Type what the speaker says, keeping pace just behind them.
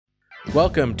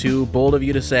Welcome to Bold of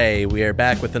You to Say. We are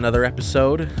back with another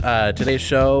episode. Today's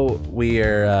show,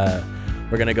 we're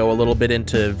gonna go a little bit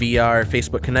into VR.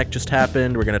 Facebook Connect just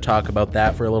happened. We're gonna talk about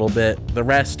that for a little bit. The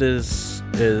rest is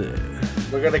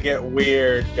we're gonna get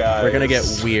weird, guys. We're gonna get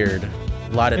weird.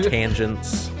 A lot of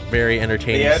tangents. Very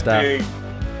entertaining stuff.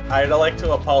 I'd like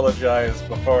to apologize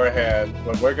beforehand,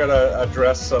 but we're gonna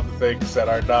address some things that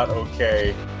are not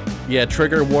okay. Yeah,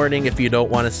 trigger warning if you don't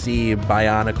want to see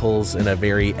Bionicles in a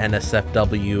very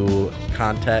NSFW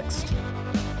context.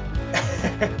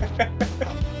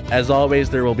 As always,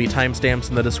 there will be timestamps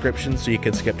in the description, so you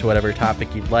can skip to whatever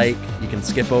topic you'd like. You can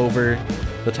skip over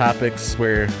the topics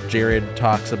where Jared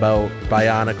talks about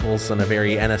Bionicles in a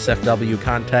very NSFW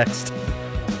context.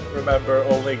 Remember,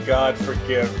 only God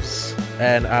forgives.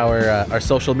 And our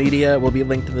social media will be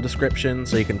linked in the description,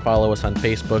 so you can follow us on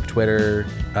Facebook, Twitter,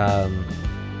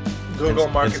 Google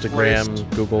Marketplace.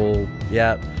 Instagram, Google,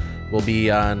 yeah. We'll be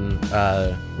on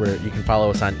where you can follow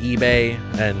us on eBay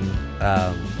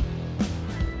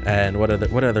and what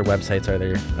other websites are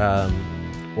there?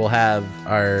 We'll have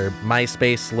our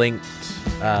MySpace linked.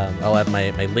 I'll have my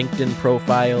LinkedIn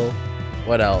profile.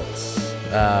 What else?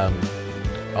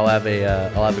 I'll have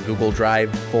a Google Drive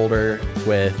folder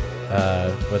with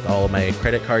all of my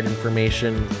credit card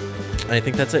information. I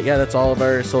think that's it. Yeah, that's all of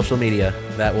our social media.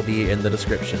 That will be in the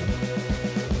description.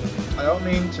 I don't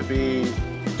mean to be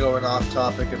going off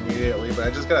topic immediately, but I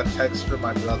just got a text from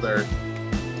my brother.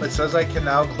 It says I can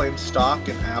now claim stock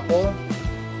in Apple.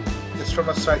 It's from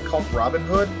a site called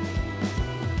Robinhood.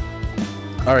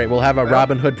 All right, we'll have our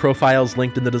Robinhood profiles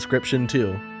linked in the description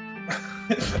too.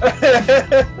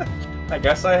 I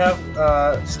guess I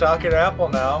have stock in Apple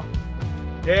now.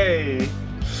 Yay!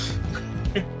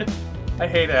 I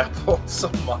hate Apple so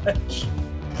much.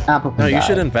 Apple. No, you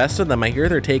should invest in them. I hear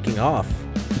they're taking off.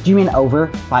 Do you mean over?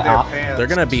 By They're off? pants. They're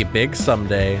gonna be big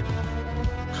someday.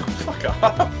 Fuck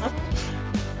off.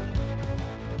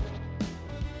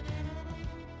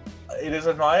 It is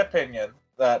in my opinion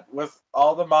that with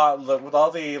all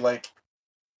the like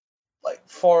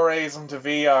forays into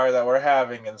VR that we're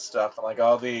having and stuff, and like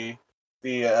all the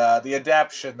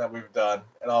adaptation that we've done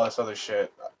and all this other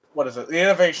shit. What is it? The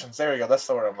innovations. There we go. That's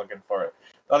the word I'm looking for.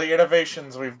 All the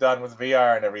innovations we've done with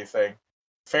VR and everything.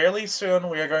 Fairly soon,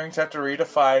 we are going to have to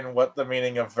redefine what the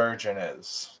meaning of virgin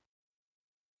is.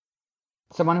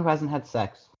 Someone who hasn't had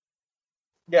sex.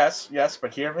 Yes,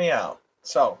 but hear me out.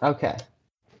 So, Okay.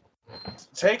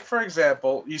 take for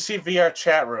example, you see VR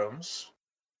chat rooms.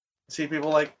 You see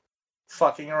people like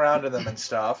fucking around in them and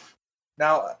stuff.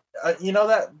 Now, you know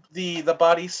that the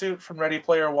bodysuit from Ready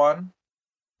Player One?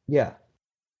 Yeah.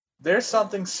 There's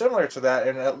something similar to that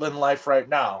in life right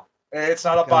now. It's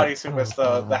not a God. bodysuit, it's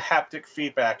the haptic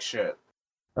feedback shit.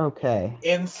 Okay.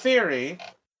 In theory,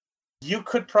 you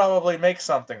could probably make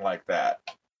something like that.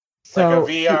 So like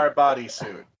a VR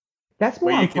bodysuit. that's more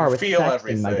where on you can par with feel sexting,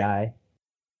 everything. my guy.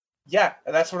 Yeah,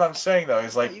 and that's what I'm saying though,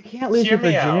 is like You can't lose hear your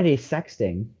me out. virginity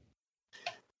sexting.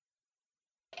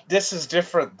 This is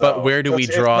different though. But where do we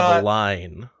It's draw not- the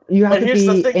line? You have But to here's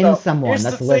the be thing, in though. someone Here's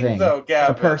that's the living. thing, though,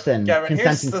 Gavin. a person, Gavin, here's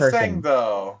consenting the person. thing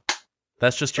though.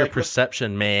 That's just your Like with-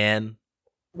 perception, man.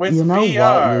 With You know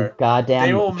VR, what, you goddamn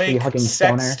they will make tree-hugging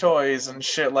sex stoner? toys and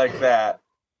shit like that.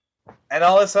 And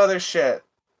all this other shit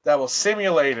that will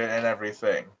simulate it and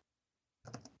everything.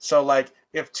 So, like,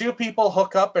 if two people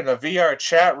hook up in a VR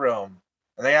chat room,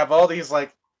 and they have all these,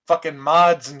 like, fucking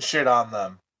mods and shit on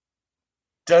them,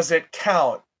 does it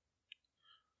count?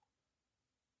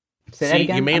 Say that See,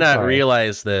 again? you may I'm not sorry.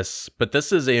 realize this, but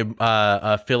this is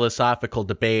a philosophical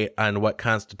debate on what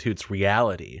constitutes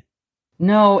reality.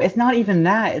 No, it's not even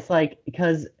that. It's like,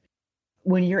 because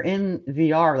when you're in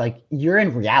VR, like, you're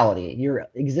in reality. You're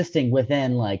existing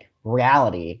within, like,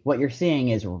 reality. What you're seeing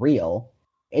is real.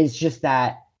 It's just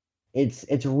that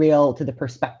it's real to the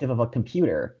perspective of a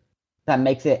computer. That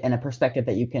makes it in a perspective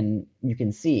that you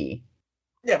can see.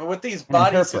 Yeah, but with these And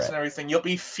bodysuits interpret. and everything, you'll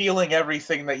be feeling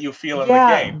everything that you feel in Yeah,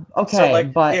 the game. okay, So,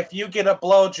 like, but if you get a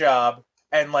blowjob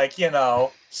and, like, you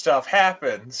know, stuff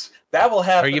happens, that will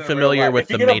happen. Are you in familiar real life. with if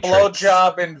you The get Matrix? a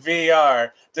blowjob in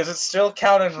VR, does it still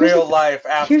count in Here's real the- life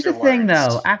afterwards? here's the thing,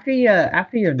 though. After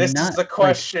you're This nut, is the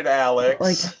question, Alex.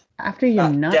 Like after you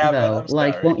nut, Gavin, though, I'm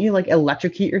like, sorry. won't you like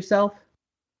electrocute yourself?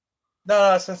 No,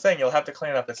 that's the thing. You'll have to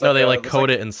clean up. It's No, they a- like it's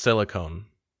coat it in silicone.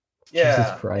 Yeah,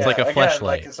 Jesus Christ. It's like a again, fleshlight.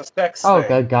 Like it's a sex Oh, thing.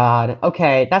 good God.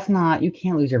 Okay, that's not. You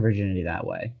can't lose your virginity that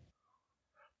way.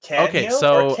 Can Okay, you?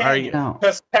 so Or can are you? you- No.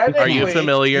 Because Are technically, you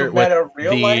familiar you with met a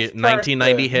real the life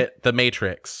 1990 person. hit The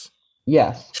Matrix?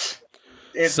 Yes.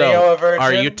 Is So, Neo a virgin?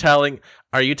 Are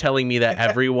you telling me that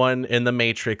everyone in The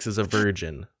Matrix is a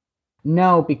virgin?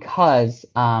 No, because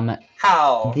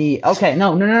How?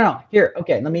 no. Here,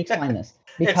 okay, let me explain this.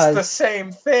 Because It's the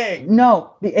same thing.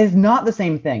 no, it's not the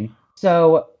same thing.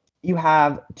 So you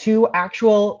have two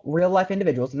actual real life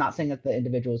individuals. I'm not saying that the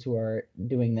individuals who are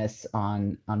doing this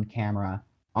on camera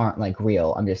aren't like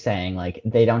real. I'm just saying like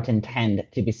they don't intend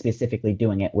to be specifically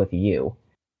doing it with you.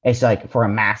 It's like for a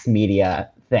mass media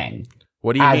thing.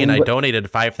 What do you As mean? in I what-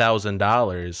 donated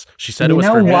 $5,000. She said it You was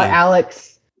know for what, me.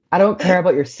 Alex? I don't care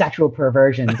about your sexual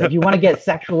perversions. If you want to get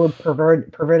sexual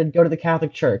perverted, go to the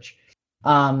Catholic Church.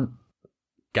 Got him.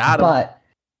 But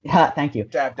thank you.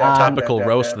 Dab, Topical dab,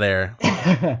 roast dab.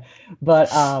 there.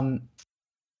 But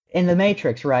in the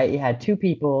Matrix, right, you had two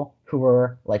people who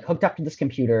were like hooked up to this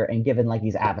computer and given like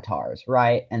these avatars,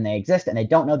 right? And they exist and they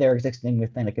don't know they're existing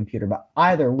within a computer. But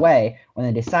either way, when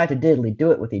they decide to diddly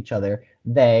do it with each other,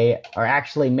 they are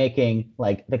actually making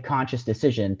like the conscious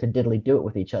decision to diddly do it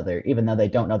with each other, even though they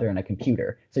don't know they're in a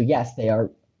computer. So yes, they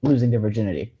are losing their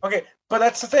virginity. Okay, but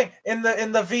that's the thing. In the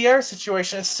VR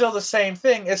situation, it's still the same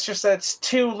thing. It's just that it's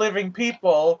two living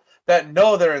people that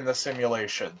know they're in the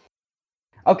simulation.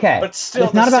 Okay, But still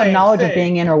it's not the about same knowledge of thing.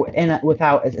 being in or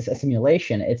without a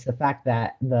simulation. It's the fact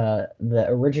that the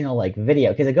original like video,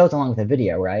 because it goes along with the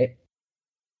video, right?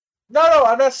 No,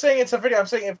 I'm not saying it's a video. I'm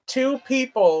saying if two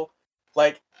people,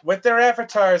 like, with their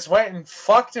avatars went and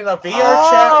fucked in a VR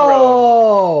chat room,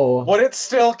 Oh, would it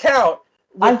still count?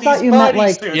 With I thought these you meant,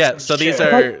 like- bodysuits Yeah, and so these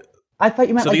shit? are I thought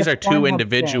you meant so like these a are two Pornhub thing.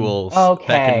 individuals Okay.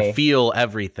 that can feel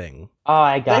everything. Oh,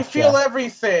 I got They feel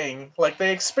everything. Like,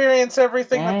 they experience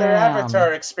everything that their Damn.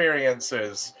 avatar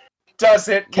experiences. Does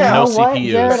it You know count? No what,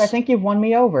 CPUs. Jared? I think you've won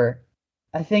me over.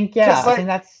 I think 'Cause, I think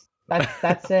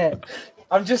that's it.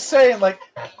 I'm just saying, like,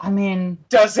 I mean,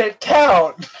 does it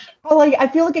count? well, like I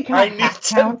feel like it I kind of need half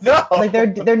to counts. know. Like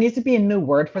there needs to be a new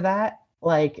word for that.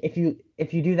 Like if you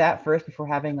do that first before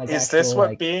having like Is actual, this what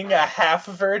like, being a half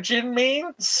virgin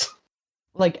means?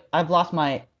 like I've lost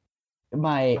my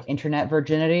internet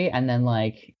virginity and then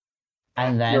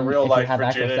Your real if life you have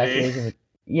actual virginity. sex,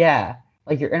 yeah,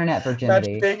 like your internet That's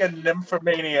virginity. being a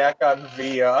nymphomaniac on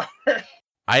VR.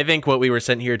 I think what we were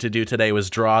sent here to do today was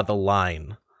draw the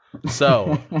line.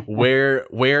 So,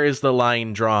 where is the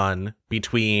line drawn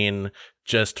between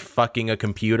just fucking a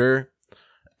computer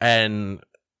and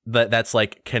that's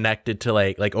like connected to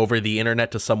like over the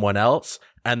internet to someone else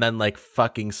and then like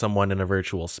fucking someone in a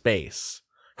virtual space?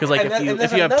 Because like And then- and if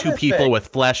then you have two another people thing.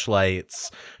 with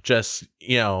fleshlights just,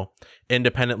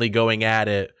 independently going at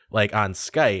it like on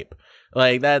Skype,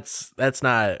 like that's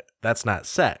not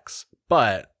sex.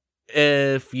 But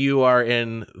if you are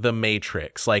in the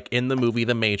Matrix, like in the movie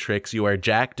The Matrix, you are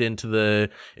jacked into the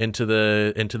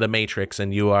Matrix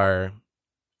and you are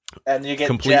And you get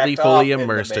completely jacked fully off the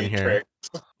immersed in here.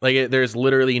 Matrix. like there's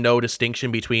literally no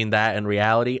distinction between that and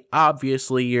reality.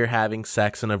 Obviously, you're having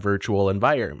sex in a virtual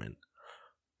environment.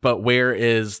 But where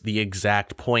is the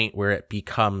exact point where it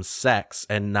becomes sex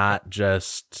and not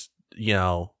just,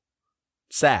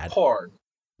 sad? Porn.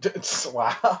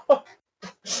 Wow.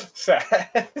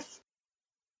 Sad.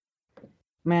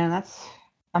 Man,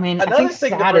 I mean, I Another think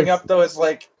thing to sad bring is, up though is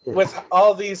like with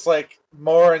all these like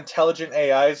more intelligent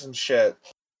AIs and shit,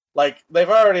 like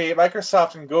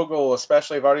Microsoft and Google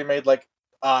especially have already made like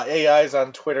AIs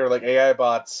on Twitter, like AI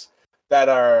bots that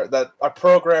are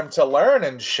programmed to learn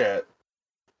and shit.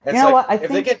 It's You know like what, I if they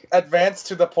think- get advanced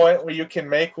to the point where you can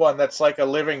make one that's like a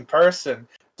living person,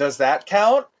 does that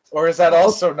count? Or is that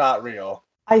also not real?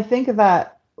 I think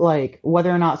that like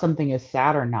whether or not something is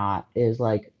sad or not is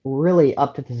like really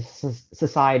up to the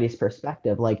society's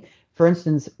perspective. Like for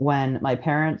instance, when my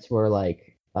parents were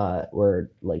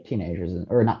teenagers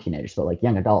or not teenagers, but like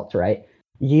young adults, right?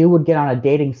 You would get on a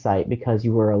dating site because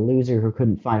you were a loser who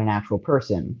couldn't find an actual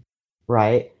person,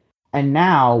 right? And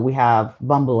now we have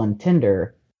Bumble and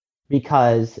Tinder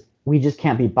because we just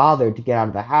can't be bothered to get out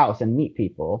of the house and meet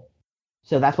people.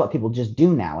 So that's what people just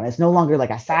do now. And it's no longer like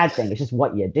a sad thing. It's just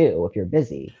what you do if you're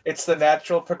busy. It's the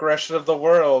natural progression of the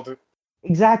world.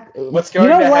 Exactly. What's going you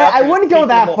know to what? I happen is wouldn't go people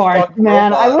that will far, fuck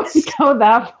man. I robots. wouldn't go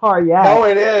that far yet. No,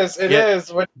 it is. It Yeah.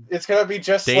 is. It's gonna be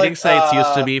just Dating like sites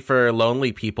used to be for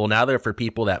lonely people. Now they're for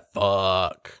people that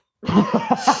fuck.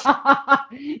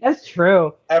 That's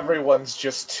true. everyone's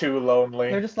just too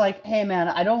lonely. They're just like, hey man,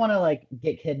 I don't want to like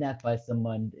get kidnapped by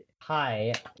someone.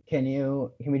 Hi, can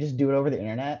we just do it over the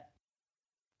internet?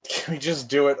 Can we just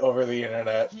do it over the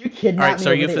internet? Can you kidnap All right, me so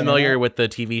are over you the familiar internet? with the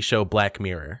TV show Black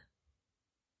Mirror?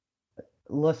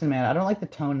 Listen, man, I don't like the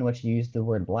tone in which you use the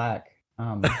word black.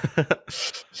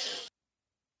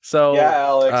 So Yeah,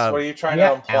 Alex, uh, what are you trying to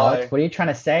Yeah, imply? Alex, what are you trying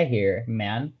to say here,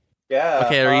 man? Yeah.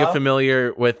 Okay, are you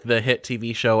familiar with the hit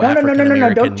TV show No, African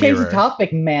American don't change the Mirror?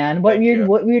 topic, man. Thank you.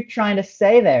 What were you trying to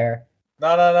say there? No.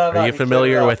 Are you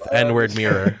familiar with N-word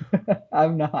Mirror?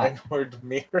 I'm not. N-word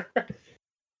Mirror.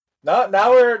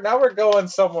 Now we're going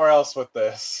somewhere else with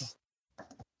this.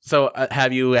 So,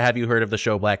 have you heard of the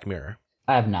show Black Mirror?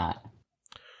 I have not.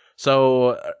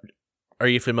 So, are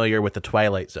you familiar with the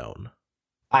Twilight Zone?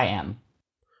 I am.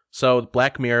 So,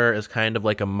 Black Mirror is kind of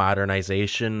like a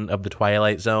modernization of the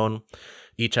Twilight Zone.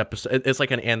 Each episode, it's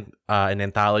like an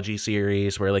anthology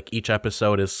series where like each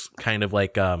episode is kind of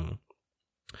like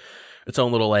its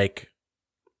own little like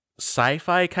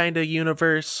sci-fi kind of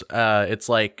universe. It's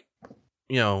like,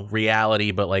 you know,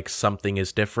 reality, but like something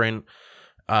is different.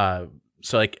 So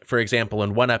like, for example,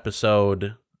 in one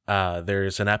episode,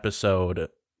 there's an episode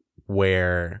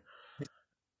where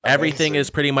everything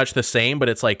is pretty much the same, but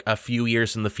it's like a few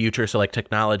years in the future. So like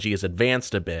technology is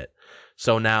advanced a bit.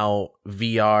 So now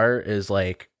VR is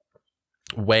like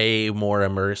way more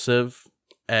immersive,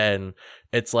 and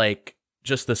it's like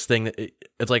just this thing that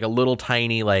it's like a little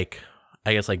tiny, like,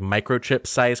 I guess like microchip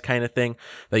size kind of thing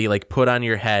that you like put on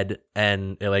your head,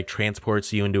 and it like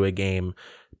transports you into a game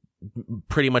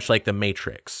pretty much like the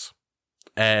Matrix.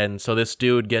 And so this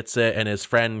dude gets it, and his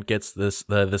friend gets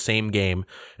the same game.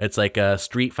 It's like a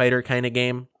Street Fighter kind of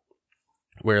game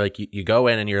where like you go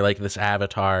in and you're like this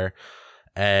avatar,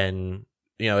 and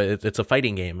you know it's a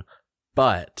fighting game.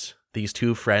 But these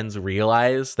two friends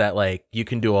realize that like you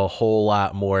can do a whole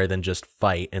lot more than just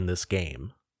fight in this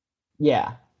game.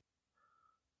 Yeah.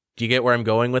 Do you get where I'm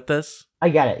going with this? I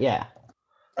get it, yeah.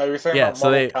 Are you saying about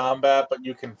Mortal Kombat, but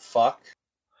you can fuck?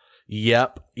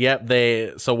 Yep.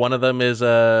 So one of them is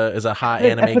a hot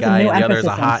anime guy, and the other is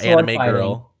a hot anime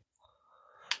girl.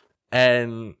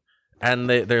 And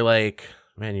they're like,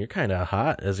 man, you're kind of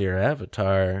hot as your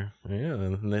avatar. Yeah.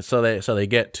 And so they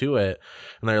get to it,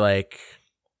 and they're like,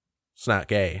 it's not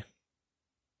gay.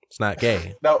 It's not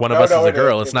gay. One of us is a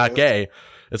girl. It's not gay.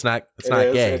 It's not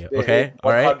gay. Okay.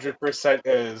 All right. 100%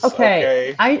 is.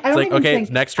 Okay. I don't like, okay.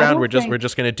 think, next round, we're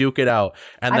just gonna duke it out,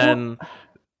 and then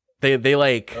they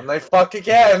like. And they fuck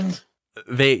again.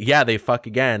 They fuck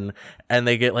again, and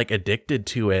they get like addicted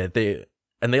to it. They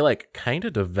like kind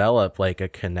of develop like a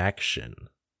connection,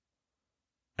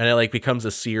 and it like becomes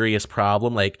a serious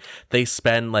problem. Like they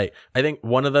spend like, I think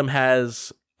one of them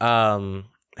has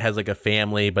like a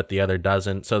family, but the other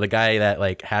doesn't. So the guy that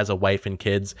like has a wife and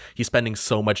kids, he's spending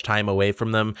so much time away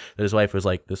from them that his wife was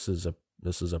like, this is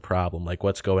a problem. Like,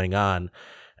 what's going on?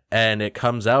 And it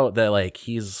comes out that like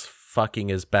he's fucking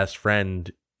his best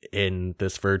friend in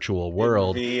this virtual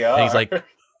world. And he's like,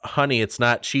 honey, it's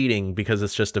not cheating because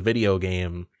it's just a video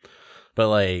game. But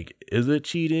like, is it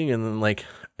cheating? And then like,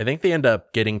 I think they end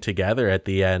up getting together at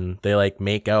the end. They like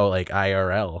make out like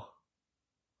IRL.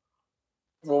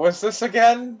 What was this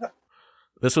again?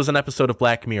 This was an episode of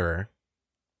Black Mirror.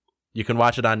 You can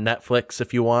watch it on Netflix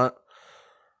if you want.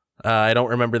 I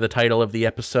don't remember the title of the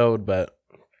episode, but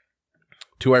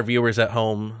to our viewers at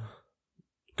home,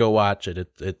 go watch it.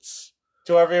 It's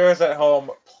to our viewers at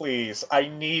home, please. I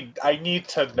need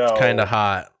to know. It's kind of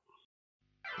hot.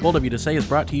 Old of You to Say is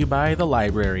brought to you by The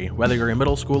Library. Whether you're a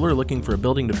middle schooler looking for a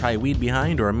building to try weed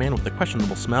behind, or a man with a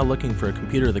questionable smell looking for a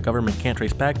computer the government can't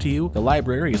trace back to you, The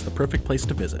Library is the perfect place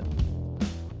to visit.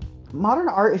 Modern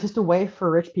art is just a way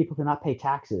for rich people to not pay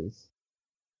taxes.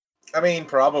 I mean,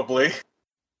 probably.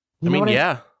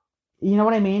 Yeah. You know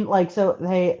what I mean? Like, so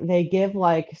they give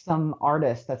like some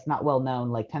artist that's not well known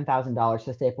like $10,000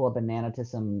 to staple a banana to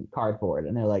some cardboard,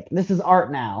 and they're like, "This is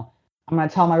art now. I'm going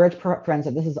to tell my rich friends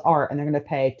that this is art," and they're going to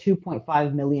pay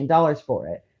 $2.5 million for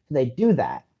it. So they do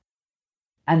that.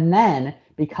 And then,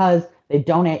 because they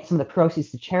donate some of the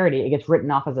proceeds to charity, it gets written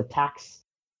off as a tax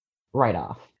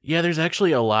write-off. Yeah, there's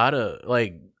actually a lot of,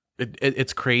 like,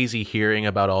 it's crazy hearing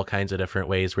about all kinds of different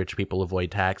ways rich people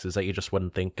avoid taxes that you just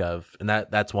wouldn't think of. And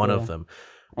that's one of them.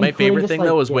 My favorite thing,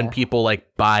 though, is when people,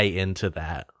 like, buy into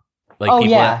that.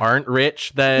 Like that aren't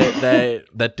rich that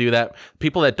do that.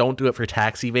 People that don't do it for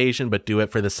tax evasion, but do it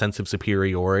for the sense of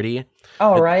superiority.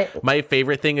 Oh, right. My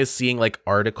favorite thing is seeing like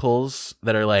articles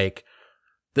that are like,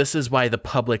 this is why the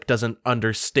public doesn't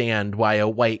understand why a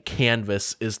white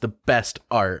canvas is the best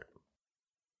art.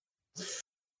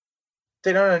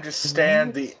 They don't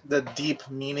understand the deep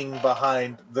meaning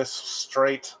behind this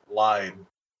straight line.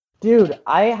 Dude,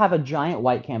 I have a giant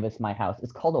white canvas in my house.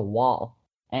 It's called a wall.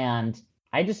 And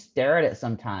I just stare at it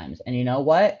sometimes, and you know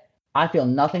what? I feel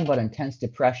nothing but intense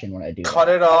depression when I do Cut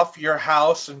it off your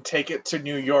house and take it to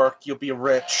New York. You'll be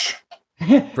rich.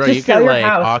 Bro, you can like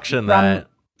auction that.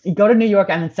 You go to New York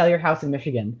and then sell your house in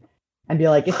Michigan, and be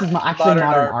like, this is actually modern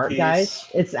art, piece. guys.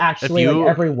 It's actually like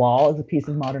every wall is a piece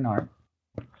of modern art.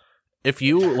 If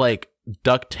you like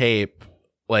duct tape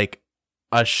like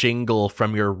a shingle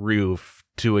from your roof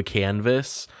to a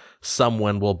canvas,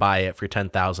 someone will buy it for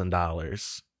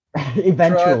 $10,000.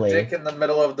 Eventually. Draw a dick in the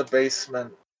middle of the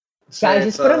basement. Guys,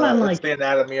 just put it on like the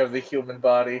anatomy of the human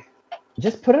body.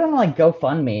 Just put it on like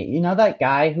GoFundMe. You know that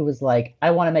guy who was like,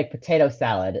 I want to make potato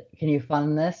salad. Can you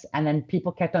fund this? And then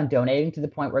people kept on donating to the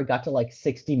point where it got to like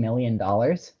 $60 million.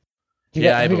 I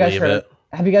believe it.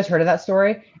 Have you guys heard of that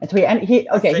story? And so he's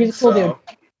a cool dude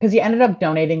because he ended up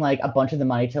donating like a bunch of the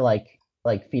money to like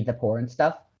feed the poor and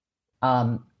stuff.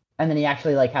 And then he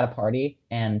actually like had a party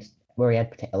and where he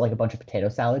had like a bunch of potato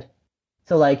salad.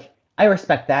 So like I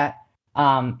respect that.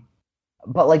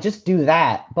 But like just do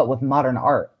that, but with modern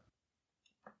art.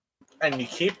 And you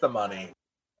keep the money.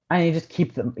 And you just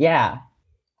keep them, yeah.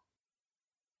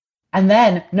 And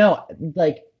then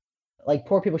like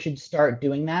poor people should start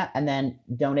doing that and then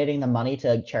donating the money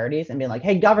to charities and being like,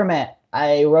 hey government,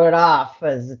 I wrote it off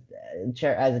as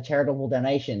a charitable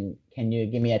donation. Can you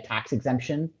give me a tax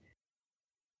exemption?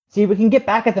 See, we can get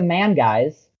back at the man,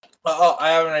 guys. Oh, I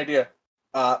have an idea.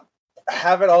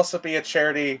 Have it also be a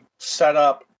charity set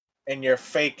up in your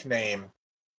fake name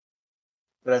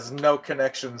that has no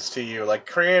connections to you. Like,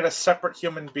 create a separate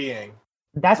human being.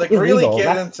 That's like illegal. Really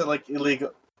get into like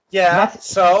illegal. Yeah, that's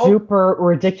so super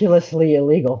ridiculously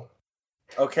illegal.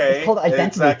 Okay, it's called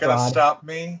identity is that going to fraud. stop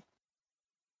me?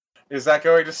 Is that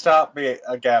going to stop me,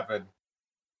 Gavin?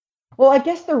 Well, I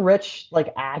guess the rich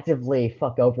like actively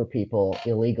fuck over people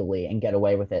illegally and get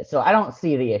away with it. So I don't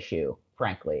see the issue,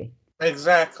 frankly.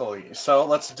 Exactly. So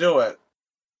let's do it.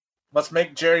 Let's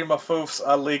make Jerry Mafoofs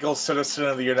a legal citizen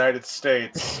of the United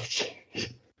States.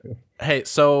 Hey,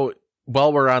 so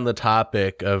while we're on the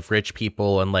topic of rich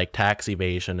people and like tax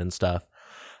evasion and stuff,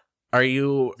 are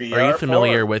you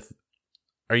familiar with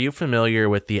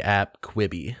the app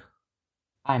Quibi?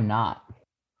 I'm not.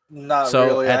 Not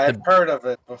really. I've heard of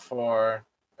it before.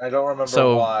 I don't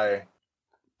remember why.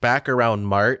 Back around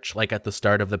March, like at the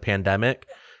start of the pandemic,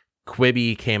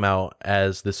 Quibi came out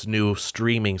as this new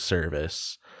streaming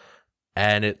service.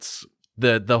 And it's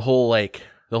the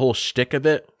whole shtick of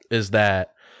it is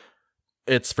that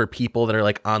it's for people that are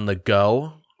like on the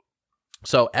go.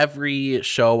 So every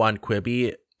show on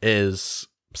Quibi is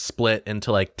split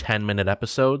into like 10-minute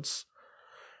episodes,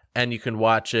 and you can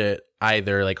watch it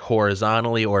either like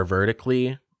horizontally or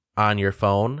vertically on your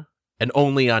phone, and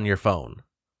only on your phone.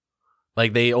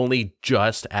 Like they only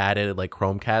just added like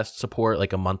Chromecast support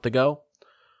like a month ago.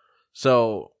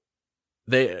 So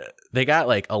they got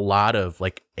like a lot of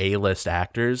like A-list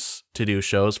actors to do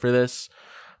shows for this.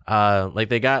 Like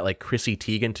they got like Chrissy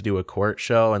Teigen to do a court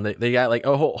show, and they got like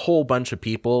a whole bunch of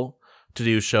people to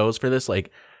do shows for this.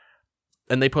 Like,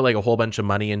 and they put like a whole bunch of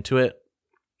money into it.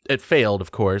 It failed,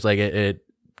 of course. Like it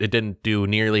didn't do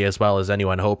nearly as well as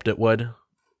anyone hoped it would,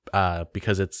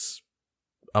 because it's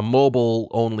a mobile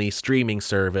only streaming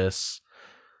service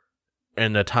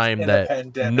in a time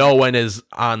that no one is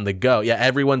on the go. Yeah,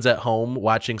 everyone's at home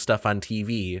watching stuff on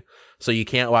TV, so you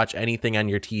can't watch anything on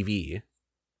your TV.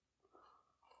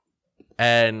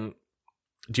 And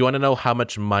do you want to know how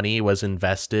much money was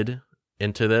invested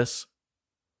into this?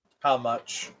 How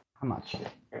much? How much?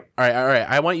 All right.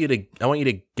 I want you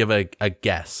to give a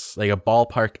guess, like a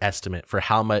ballpark estimate for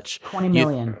how much. 20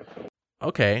 million.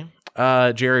 Okay.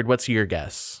 Jared, what's your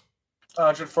guess?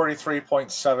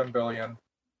 143.7 billion.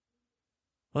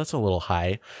 Well, that's a little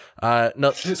high.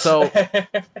 No, so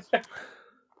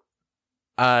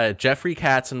Jeffrey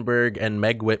Katzenberg and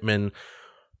Meg Whitman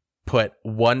put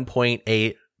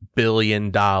 $1.8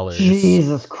 billion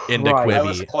Jesus Christ. into Quibi. I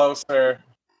was closer.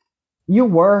 You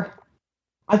were?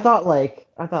 I thought it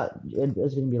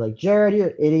was gonna be like, Jared,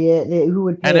 you idiot. Who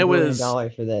would pay $1 billion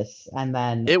for this? And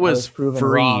then it was proven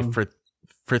free wrong.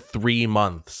 for 3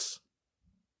 months.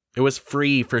 It was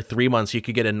free for 3 months. You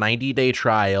could get a 90-day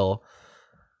trial.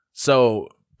 So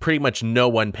pretty much no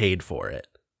one paid for it.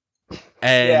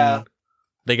 And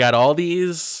they got all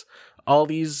these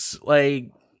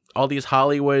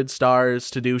Hollywood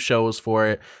stars to do shows for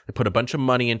it. They put a bunch of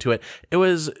money into it. It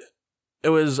was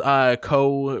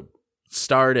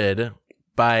co-started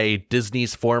by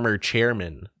Disney's former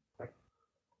chairman.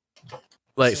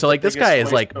 Like, so like this guy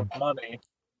is like money.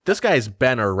 This guy's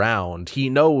been around. He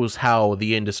knows how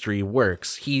the industry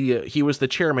works. He was the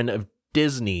chairman of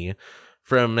Disney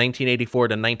from 1984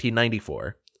 to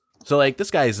 1994. So like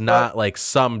this guy's not like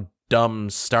some dumb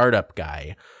startup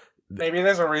guy. Maybe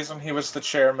there's a reason he was the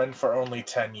chairman for only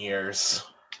 10 years.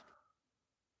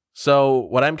 So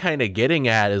what I'm kind of getting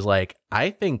at is like,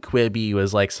 I think Quibi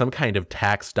was like some kind of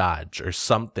tax dodge or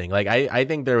something. Like I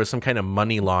think there was some kind of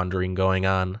money laundering going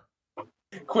on.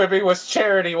 Quibi was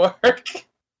charity work.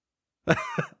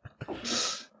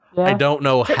 I don't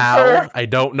know how, I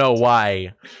don't know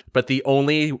why, but the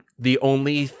only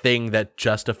thing that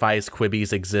justifies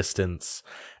Quibi's existence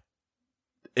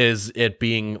is it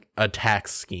being a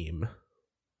tax scheme.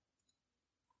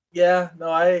 Yeah, no,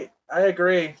 I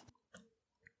agree.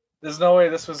 There's no way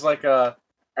this was like an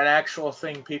actual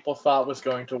thing people thought was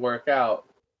going to work out.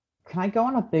 Can I go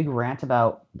on a big rant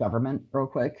about government real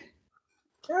quick?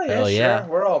 Oh, yeah, Hell sure. yeah.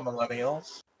 We're all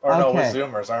millennials. Or no, we're Okay.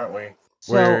 Zoomers, aren't we?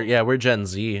 So we're Gen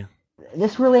Z.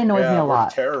 this really annoys me a we're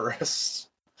lot terrorists.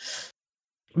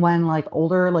 when like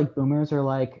older like boomers are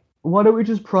like, why don't we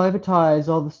just privatize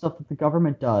all the stuff that the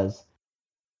government does?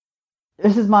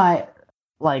 This is my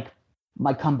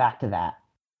comeback to that.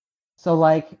 So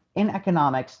like in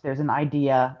economics, there's an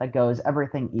idea that goes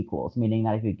everything equals, meaning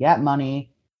that if you get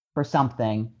money for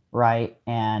something, right,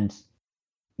 and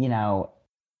you know,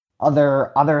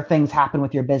 other things happen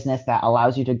with your business that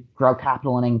allows you to grow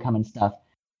capital and income and stuff,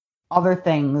 other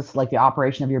things like the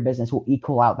operation of your business will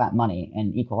equal out that money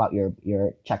and equal out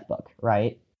your checkbook,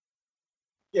 right?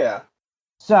 Yeah.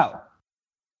 So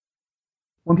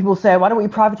when people say, why don't we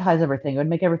privatize everything? It would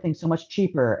make everything so much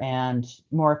cheaper and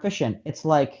more efficient. It's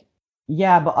like,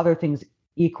 yeah, but other things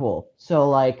equal. So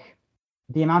like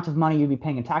the amount of money you'd be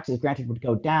paying in taxes, granted, would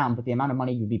go down, but the amount of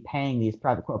money you'd be paying these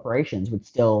private corporations would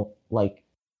still like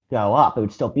go up. It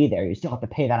would still be there. You still have to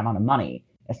pay that amount of money.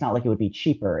 It's not like it would be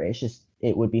cheaper. It's just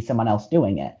it would be someone else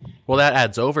doing it. Well, that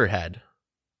adds overhead.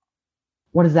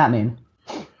 What does that mean?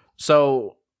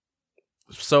 So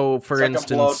for It's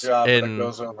instance, like a blowjob that in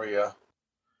goes over you.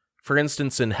 for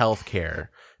instance, in healthcare,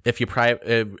 if you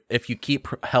keep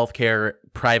healthcare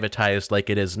privatized like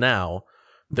it is now,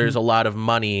 there's a lot of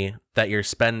money that you're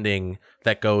spending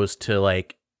that goes to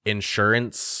like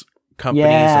insurance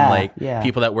companies and like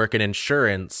people that work in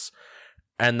insurance,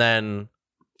 and then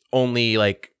only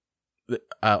like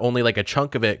a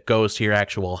chunk of it goes to your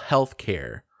actual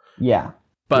healthcare. Yeah.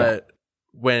 But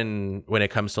when it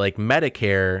comes to like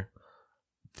Medicare,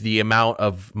 the amount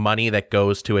of money that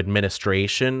goes to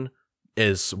administration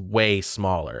is way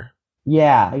smaller.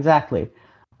 Yeah, exactly.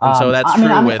 And so that's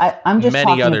true with I'm just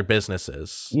many other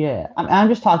businesses. Yeah, I'm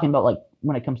just talking about like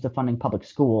when it comes to funding public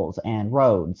schools and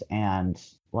roads and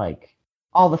like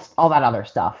all that other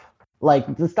stuff,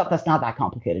 like the stuff that's not that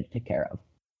complicated to take care of.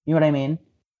 You know what I mean?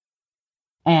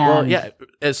 And Well, yeah,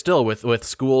 it's still with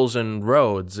schools and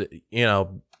roads, you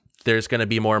know, there's going to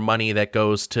be more money that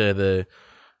goes to the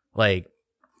like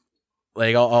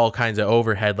all kinds of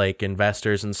overhead, like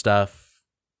investors and stuff.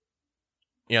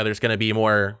 You know, there's going to be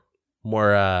more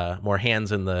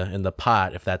hands in the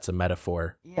pot, if that's a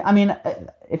metaphor. Yeah, I mean,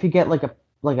 if you get like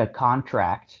a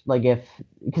contract, like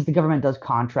because the government does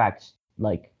contract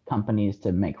like companies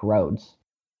to make roads,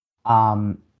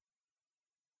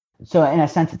 so in a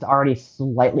sense it's already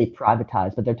slightly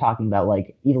privatized, but they're talking about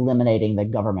like eliminating the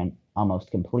government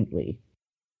almost completely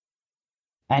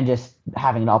and just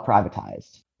having it all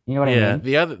privatized. You know what I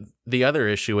mean? The other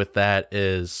issue with that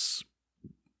is,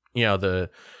 you know,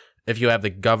 if you have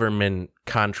the government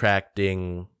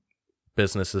contracting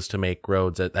businesses to make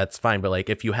roads, that's fine. But like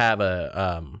if you have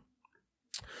a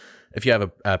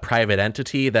private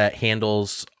entity that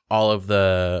handles all of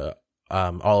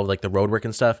like the road work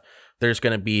and stuff, there's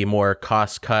going to be more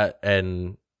cost cut,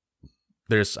 and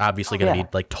there's obviously going to be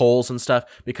like tolls and stuff,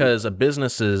 because a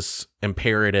business's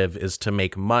imperative is to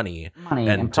make money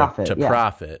and profit, to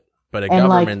profit, but a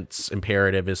government's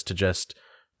imperative is to just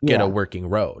get a working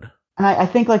road. And I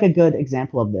think like a good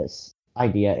example of this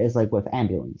idea is like with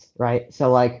ambulance, right?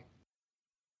 So like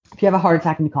if you have a heart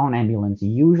attack and you call an ambulance,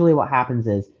 usually what happens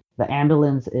is the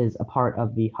ambulance is a part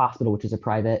of the hospital, which is a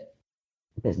private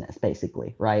business,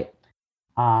 basically, right?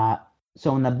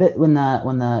 So when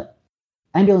the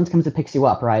ambulance comes and picks you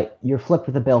up, right, you're flipped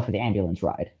with a bill for the ambulance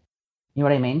ride. You know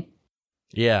what I mean?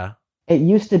 Yeah. It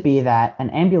used to be that an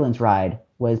ambulance ride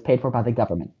was paid for by the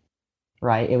government,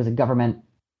 right? It was a government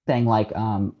thing, like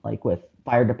with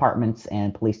fire departments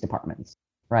and police departments,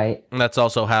 right? And that's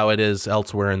also how it is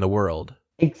elsewhere in the world.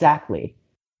 Exactly.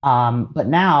 But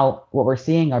now what we're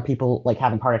seeing are people like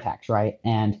having heart attacks, right?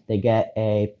 And they get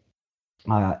a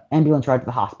ambulance ride to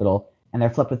the hospital, and they're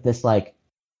flipped with this like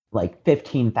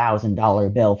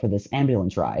 $15,000 bill for this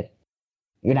ambulance ride,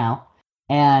 you know?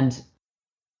 And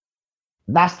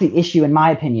that's the issue, in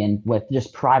my opinion, with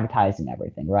just privatizing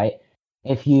everything, right?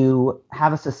 If you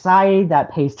have a society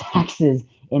that pays taxes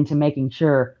into making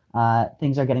sure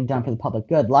things are getting done for the public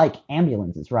good, like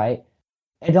ambulances, right?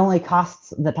 it only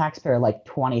costs the taxpayer like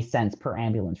 20 cents per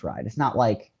ambulance ride. It's not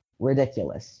like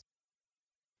ridiculous.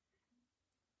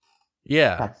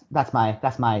 Yeah. That's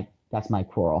my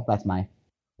quarrel.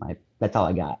 That's all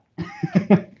I got.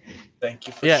 Thank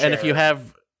you for Yeah, sharing.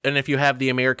 and if you have the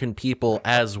American people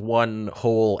as one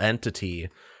whole entity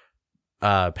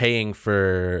paying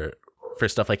for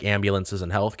stuff like ambulances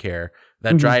and healthcare,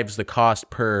 that drives the cost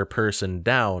per person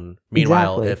down.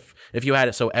 Meanwhile, Exactly. if you had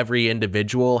it so every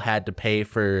individual had to pay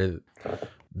for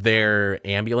their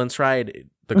ambulance ride,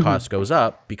 the cost goes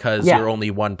up because Yeah. you're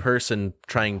only one person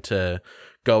trying to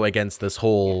go against this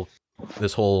whole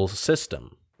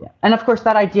system. Yeah. And of course,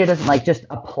 that idea doesn't like just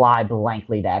apply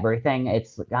blankly to everything.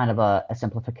 It's kind of a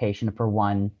simplification for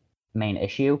one main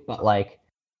issue, but like,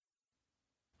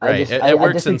 Right. It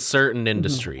works in certain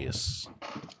industries.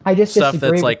 I just Stuff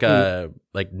disagree that's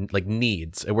with like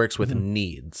needs. It works with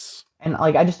needs. and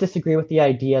like I just disagree with the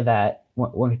idea that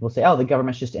when people say, "Oh, the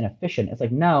government's just inefficient," it's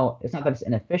like, no, it's not that it's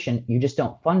inefficient. You just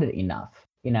don't fund it enough.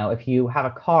 You know, if you have a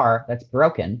car that's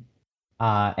broken,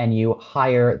 and you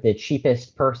hire the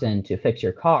cheapest person to fix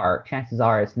your car, chances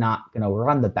are it's not going to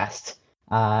run the best,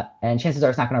 and chances are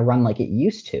it's not going to run like it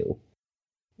used to.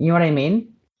 You know what I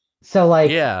mean? So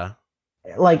Yeah.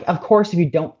 like of course, if you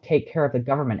don't take care of the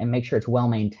government and make sure it's well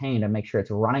maintained and make sure it's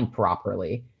running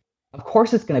properly, of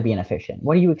course it's going to be inefficient.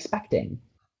 What are you expecting?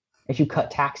 If you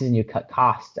cut taxes and you cut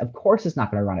costs, of course it's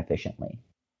not going to run efficiently.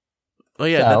 Well,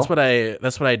 yeah, So-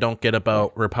 that's what I don't get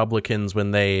about Republicans when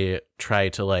they try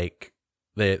to like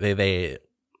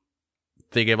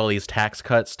they give all these tax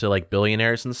cuts to like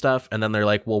billionaires and stuff, and then they're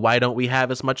like, well, why don't we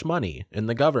have as much money in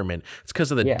the government? It's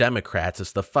because of the Yeah. Democrats.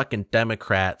 It's the fucking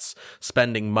Democrats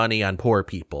spending money on poor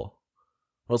people.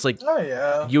 Well, it's like Oh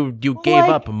yeah. you gave Like-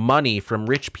 up money from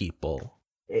rich people.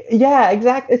 Yeah,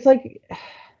 exactly. It's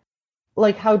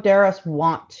like how dare us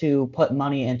want to put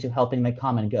money into helping the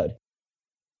common good?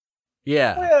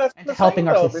 Yeah. Well, yeah, that's And the helping thing,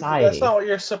 our though, because society. That's not what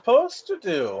you're supposed to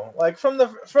do. Like from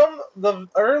the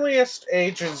earliest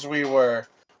ages we are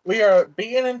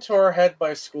beaten into our head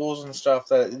by schools and stuff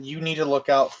that you need to look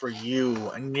out for you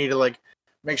and you need to like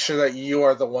make sure that you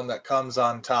are the one that comes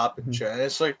on top and Mhm. shit. And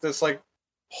it's like this like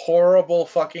horrible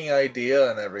fucking idea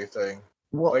and everything.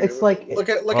 Well, Like, it's like look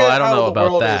at Well, I don't how know the about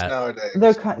world that. is nowadays.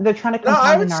 they're trying to No,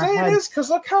 I compound would in our say it heads. is because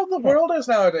look how the world is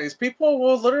nowadays. People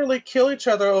will literally kill each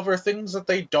other over things that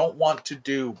they don't want to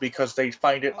do because they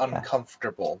find it Oh, yeah.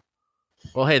 uncomfortable.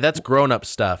 Well, hey, that's grown-up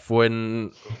stuff.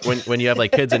 When you have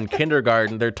like kids in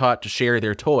kindergarten, they're taught to share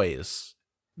their toys.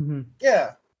 Mhm.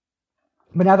 Yeah,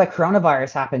 But now that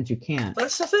coronavirus happens, you can't.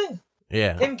 that's the thing.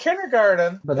 Yeah. In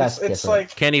kindergarten, But that's it's different.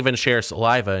 like Can't even share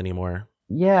saliva anymore.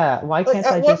 Yeah, why can't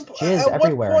I just jizz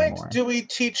everywhere at what point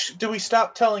anymore? do we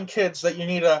stop telling kids that you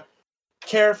need to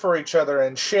care for each other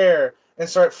and share and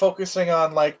start focusing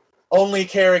on like only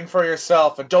caring for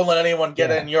yourself and don't let anyone get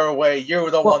Yeah. in your way? You're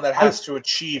the Well, one that has to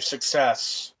achieve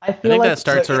success. I I feel think like that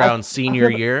starts I- around senior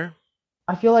feel- year.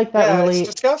 I feel like that Yeah, really.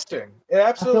 it's disgusting. It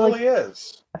absolutely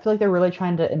is. I feel like they're really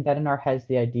trying to embed in our heads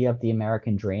the idea of the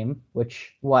American dream,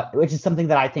 which is something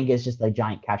that I think is just a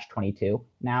giant catch-22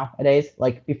 nowadays.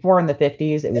 Like before in the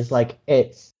 50s, it was like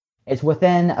it's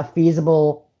within a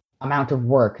feasible amount of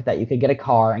work that you could get a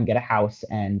car and get a house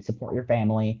and support your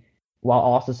family while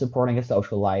also supporting a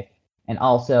social life and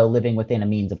also living within a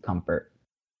means of comfort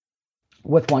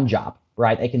with one job,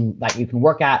 right? That you can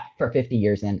work at for 50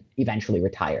 years and eventually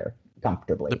retire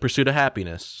comfortably. The pursuit of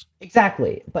happiness.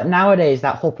 Exactly. But nowadays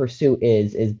that whole pursuit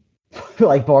is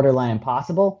like borderline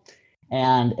impossible.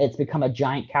 And it's become a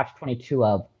giant catch-22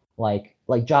 of like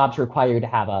jobs require you to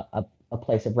have a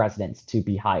place of residence to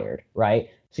be hired, right?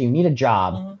 So you need a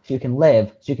job Mhm. so you can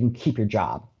live, so you can keep your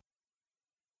job.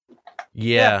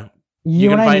 Yeah. You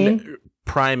know can what I find mean?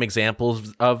 prime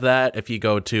examples of that if you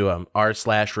go to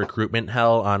r/recruitment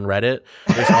hell on Reddit.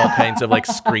 There's all kinds of like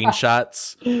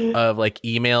screenshots of like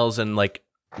emails and like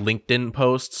LinkedIn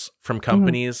posts from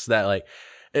companies that like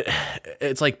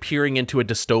it's like peering into a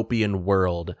dystopian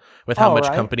world with how Oh, much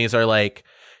right. companies are like,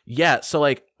 yeah, so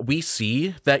like we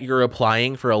see that you're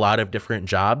applying for a lot of different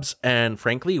jobs, and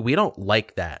frankly, we don't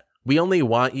like that. We only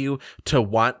want you to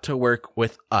want to work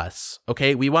with us,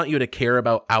 okay? We want you to care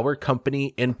about our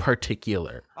company in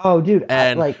particular. Oh, dude,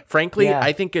 And frankly, yeah.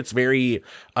 I think it's very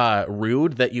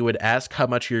rude that you would ask how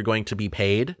much you're going to be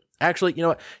paid. Actually, you know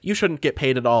what? You shouldn't get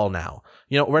paid at all now.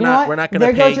 You know, we're You know not what? going to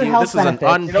There pay goes your you. health This is an benefits.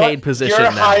 unpaid You know what? position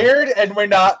You're now. hired and we're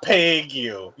not paying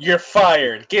you. You're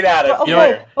fired. Get out of Well, You know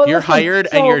here. what? Well, You're listen, hired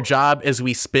and so- your job is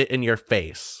we spit in your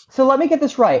face. So let me get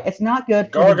this right. It's not good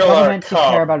for the Gargle our government to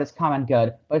cum. care about its common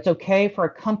good, but it's okay for a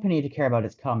company to care about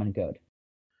its common good.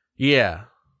 Yeah.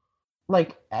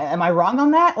 like, am I wrong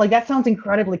on that? Like, that sounds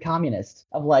incredibly communist.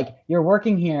 Of like, you're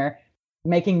working here,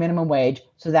 making minimum wage,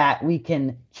 so that we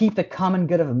can keep the common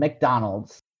good of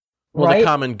McDonald's. Well, right? the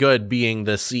common good being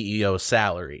the CEO's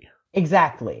salary.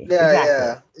 Exactly. Yeah, exactly.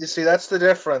 yeah. You see, that's the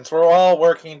difference. We're all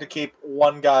working to keep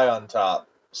one guy on top.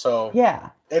 So Yeah.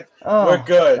 Oh, we're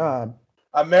good. God.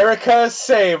 America is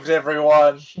saved,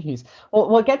 everyone. Jeez. Well,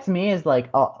 what gets me is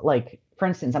like for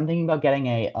instance, I'm thinking about getting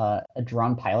a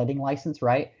drone piloting license,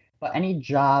 right? But any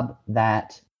job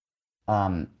that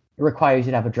requires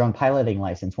you to have a drone piloting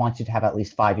license wants you to have at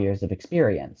least 5 years of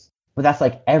experience. But that's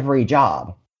like every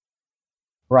job,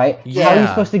 right? Yeah. How are you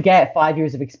supposed to get 5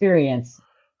 years of experience,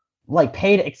 like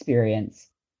paid experience,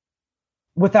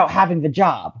 without having the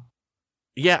job?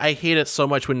 Yeah, I hate it so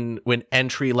much when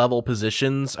entry level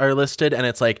positions are listed and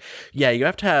it's like, yeah, you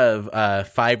have to have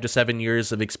 5 to 7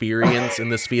 years of experience in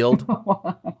this field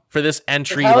for this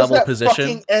entry level position.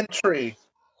 Fucking entry.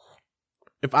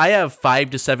 If I have 5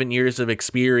 to 7 years of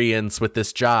experience with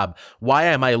this job, why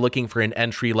am I looking for an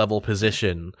entry level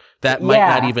position that might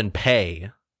not even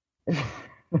pay?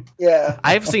 Yeah.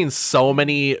 I've seen so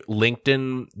many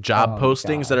LinkedIn job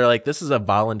postings that are like, this is a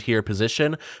volunteer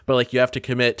position, but like you have to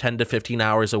commit 10 to 15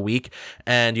 hours a week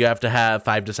and you have to have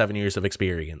 5 to 7 years of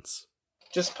experience.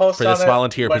 Just post for this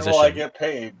volunteer position. When will I get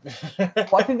paid?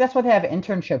 Well, I think that's what they have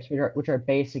internships, which are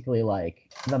basically like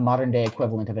the modern day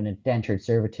equivalent of an indentured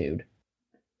servitude.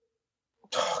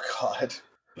 Oh, God.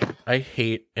 I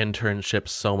hate internships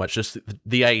so much. Just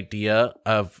the idea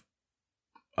of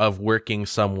working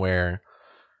somewhere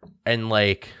and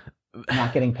like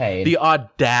not getting paid. The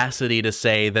audacity to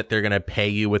say that they're going to pay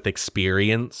you with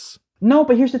experience. No,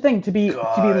 but here's the thing: to be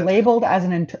labeled as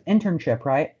an internship,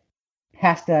 right,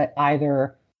 has to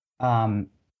either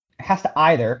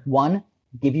one,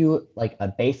 give you like a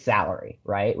base salary,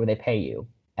 right, where they pay you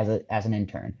as an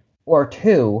intern, or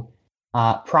two,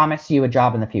 promise you a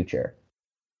job in the future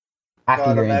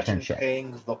after your internship.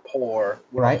 Paying the poor,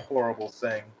 what right? a horrible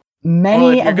thing.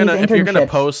 If you're gonna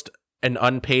post an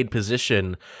unpaid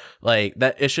position like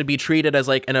that, it should be treated as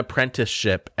like an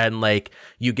apprenticeship, and like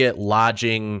you get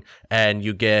lodging and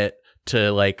you get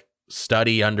to like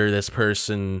study under this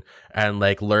person and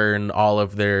like learn all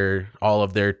of their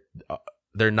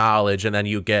knowledge, and then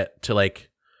you get to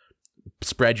like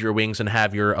spread your wings and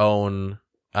have your own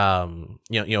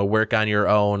work on your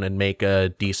own and make a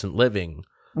decent living.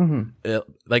 Mm-hmm.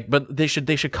 But they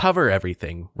should cover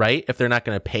everything, right? If they're not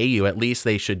going to pay you, at least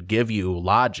they should give you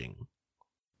lodging.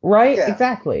 Right, yeah.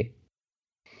 Exactly.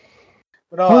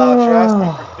 But no, Alex, you're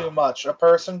asking for too much. A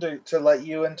person to let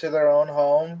you into their own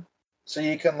home so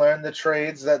you can learn the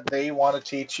trades that they want to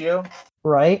teach you.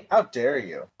 Right. How dare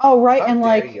you? Oh, right, How and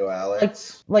dare you,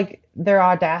 Alex? like their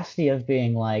audacity of me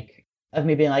being like,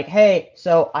 hey,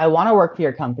 so I want to work for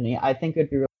your company. I think it'd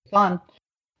be really fun,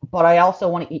 but I also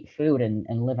want to eat food and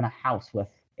live in a house with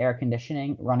air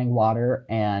conditioning, running water,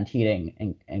 and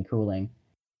heating and cooling.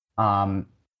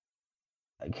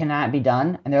 Can that be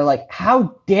done? And they're like,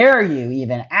 how dare you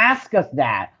even ask us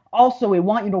that? Also, we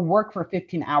want you to work for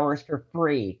 15 hours for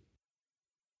free.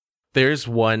 There's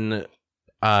one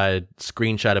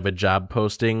screenshot of a job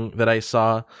posting that I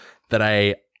saw that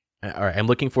I'm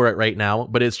looking for it right now,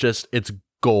 but it's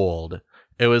gold.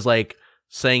 It was like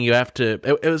saying you have to,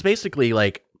 it was basically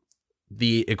like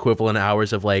the equivalent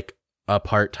hours of like a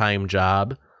part-time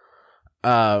job.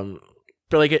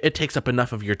 But like it takes up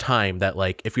enough of your time that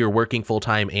like if you're working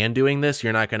full-time and doing this,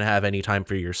 you're not going to have any time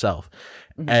for yourself.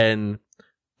 Mm-hmm. And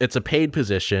it's a paid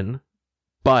position,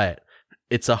 but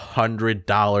it's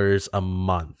 $100 a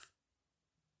month.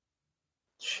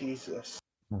 Jesus.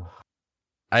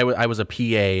 I was a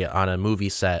PA on a movie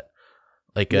set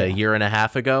like a year and a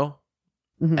half ago.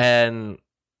 Mm-hmm. And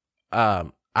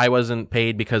I wasn't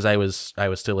paid because I was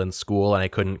still in school and I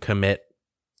couldn't commit,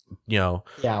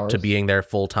 to being there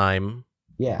full time.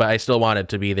 Yeah. But I still wanted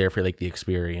to be there for like the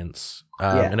experience.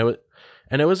 And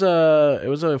it was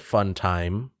a fun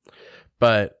time.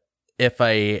 But if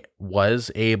I was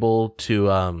able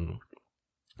to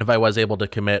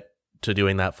commit to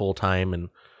doing that full time and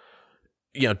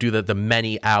do the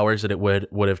many hours that it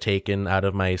would have taken out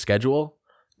of my schedule,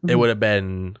 mm-hmm. It would have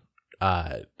been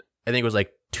I think it was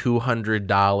like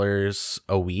 $200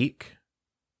 a week.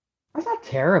 That's not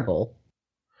terrible.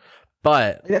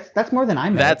 But that's more than I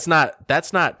made. That's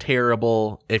not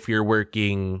terrible if you're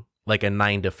working like a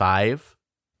 9 to 5.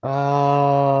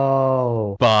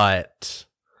 Oh. But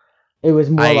it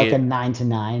was more like a 9 to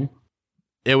 9.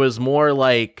 It was more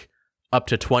like up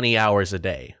to 20 hours a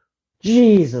day.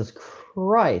 Jesus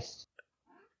Christ.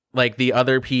 like the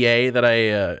other PA that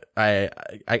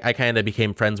I kind of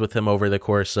became friends with him over the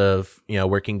course of,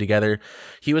 working together.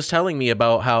 He was telling me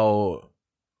about how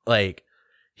like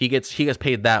he gets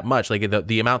paid that much. Like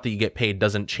the amount that you get paid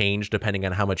doesn't change depending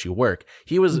on how much you work.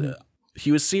 He was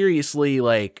seriously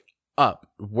like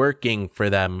working for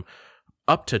them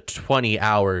up to 20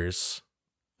 hours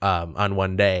on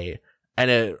one day,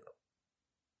 and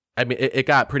it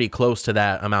got pretty close to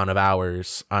that amount of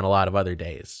hours on a lot of other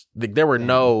days. There were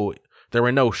no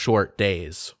short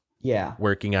days. Yeah.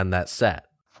 Working on that set.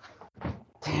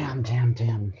 Damn.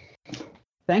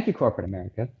 Thank you, corporate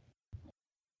America.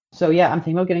 So yeah, I'm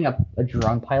thinking about getting a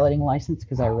drone piloting license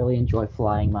because I really enjoy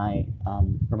flying my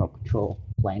remote control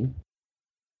plane.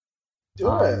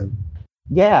 Do it.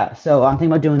 Yeah, so I'm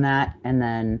thinking about doing that and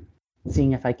then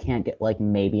seeing if I can't get like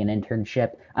maybe an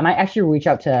internship. I might actually reach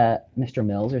out to Mr.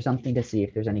 Mills or something to see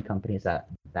if there's any companies that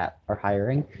are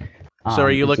hiring. So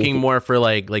are you looking more for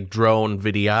like drone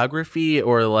videography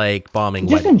or like bombing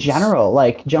just weddings? In general,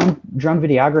 like drone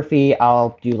videography? I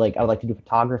would like to do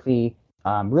photography.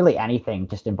 Really anything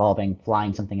just involving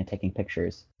flying something and taking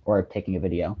pictures or taking a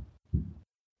video.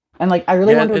 And like I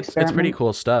really want to experiment. It's pretty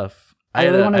cool stuff. I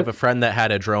have a friend that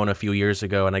had a drone a few years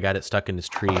ago and I got it stuck in his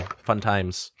tree. Fun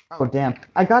times. Oh damn!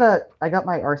 I got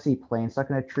my RC plane stuck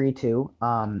in a tree too.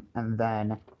 And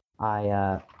then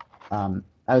I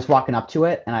was walking up to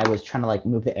it and I was trying to like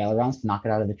move the ailerons to knock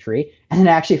it out of the tree, and then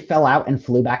it actually fell out and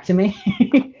flew back to me.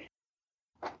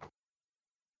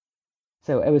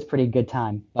 So it was pretty good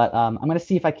time. But I'm gonna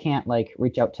see if I can't like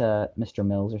reach out to Mr.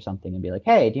 Mills or something and be like,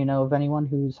 hey, do you know of anyone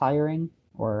who's hiring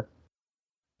or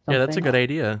something? Yeah, that's a good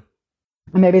idea.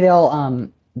 And maybe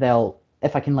they'll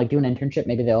if I can like do an internship,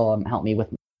 maybe they'll help me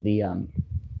with the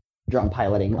drone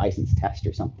piloting license test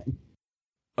or something.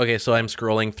 Okay, so I'm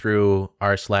scrolling through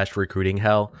r/recruiting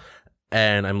hell,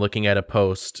 and I'm looking at a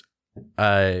post.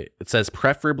 It says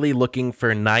preferably looking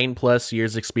for 9+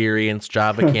 years experience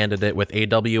Java candidate with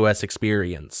AWS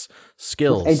experience.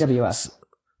 Skills. What's AWS?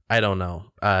 I don't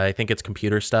know. I think it's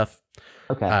computer stuff.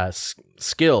 Okay.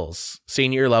 Skills.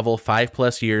 Senior level,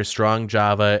 5+ years, strong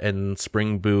Java and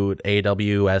Spring Boot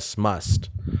AWS must.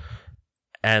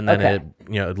 And then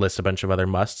it lists a bunch of other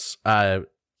musts.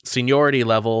 Seniority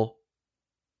level,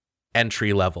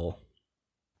 entry level.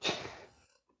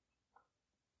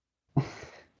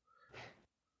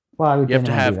 Why would you have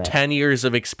to have do that? 10 years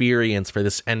of experience for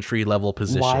this entry level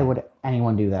position. Why would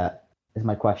anyone do that? Is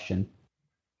my question.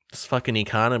 It's fucking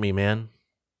economy, man.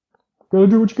 Gotta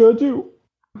do what you gotta do.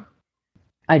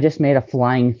 I just made a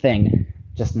flying thing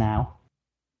just now.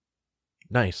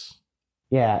 Nice.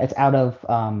 Yeah, it's out of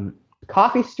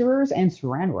coffee stirrers and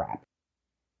saran wrap.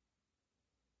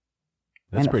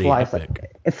 That's pretty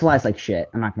epic. It flies like shit.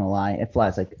 I'm not gonna lie. It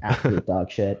flies like absolute dog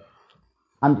shit.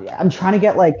 I'm trying to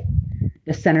get like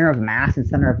the center of mass and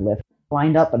center of lift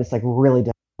lined up, but it's like really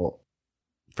difficult.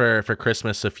 For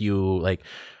Christmas, not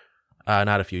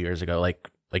a few years ago, like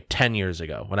 10 years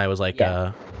ago, when I was like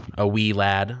a wee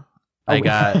lad, I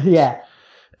got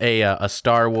a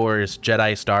Star Wars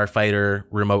Jedi Starfighter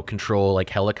remote control like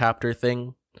helicopter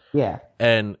thing. Yeah.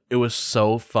 And it was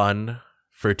so fun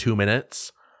for 2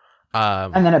 minutes.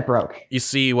 And then it broke. You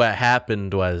see, what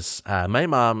happened was my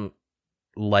mom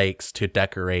likes to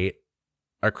decorate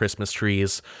our Christmas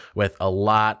trees with a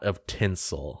lot of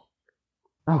tinsel.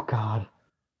 Oh, God.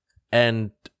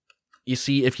 And you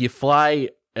see, if you fly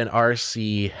an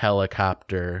RC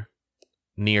helicopter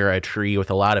near a tree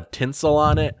with a lot of tinsel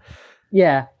on it,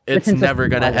 it's never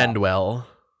going to end well.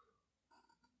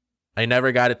 I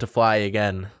never got it to fly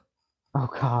again. Oh,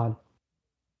 God.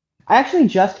 I actually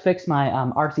just fixed my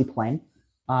RC plane.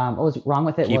 What was wrong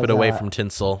with it? Keep it away from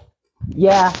tinsel.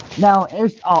 Yeah, no, it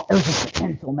was just the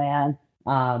tinsel, man.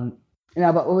 But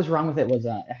what was wrong with it was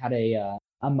it had a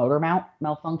motor mount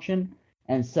malfunction,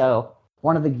 and so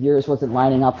one of the gears wasn't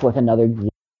lining up with another gear.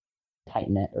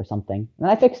 Tighten it or something, and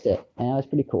I fixed it, and it was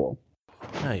pretty cool.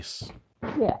 Nice.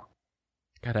 Yeah.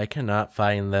 God, I cannot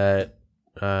find that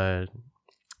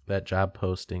job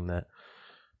posting that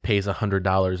pays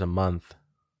 $100 a month.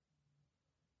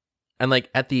 And like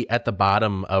at the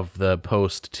bottom of the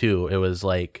post too, it was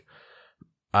like,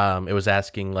 it was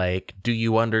asking like, do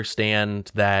you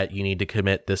understand that you need to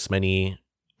commit this many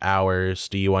hours?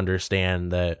 Do you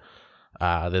understand that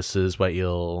this is what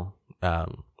you'll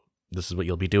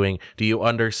be doing? Do you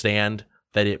understand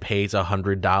that it pays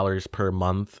 $100 per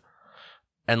month?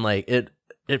 And like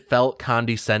it felt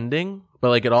condescending, but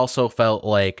like it also felt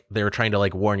like they were trying to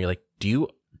like warn you, like, do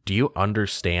you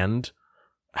understand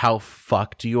how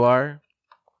fucked you are?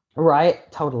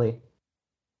 Right, totally.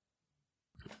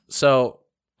 So,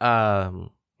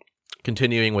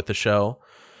 continuing with the show,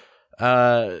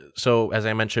 So as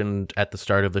I mentioned at the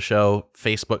start of the show,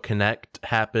 Facebook Connect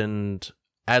happened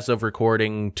as of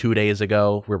recording 2 days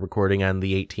ago. We're recording on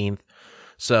the 18th.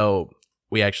 So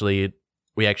we actually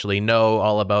know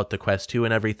all about the Quest 2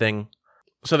 and everything.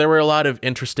 So there were a lot of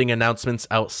interesting announcements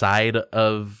outside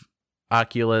of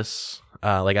Oculus,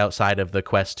 like outside of the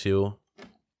Quest 2.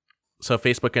 So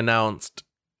Facebook announced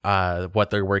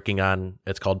what they're working on.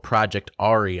 It's called Project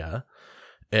Aria.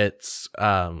 It's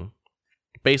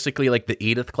basically like the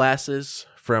Edith glasses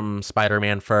from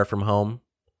Spider-Man Far From Home.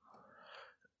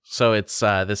 So it's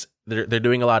they're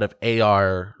doing a lot of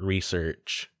AR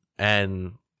research,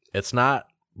 and it's not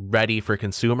ready for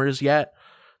consumers yet.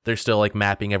 They're still like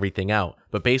mapping everything out.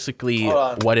 But basically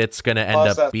what it's going to end Pause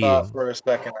up that being... thought for a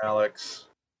second, Alex.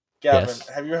 Gavin, Yes?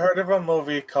 have you heard of a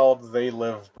movie called They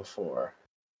Live before?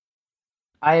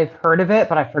 I've heard of it,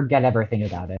 but I forget everything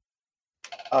about it.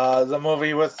 The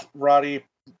movie with Roddy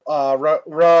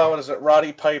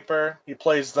Piper. He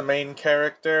plays the main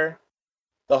character.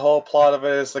 The whole plot of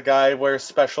it is the guy wears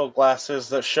special glasses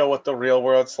that show what the real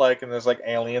world's like, and there's like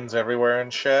aliens everywhere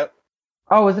and shit.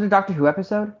 Oh, is it a Doctor Who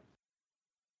episode?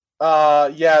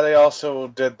 Yeah, they also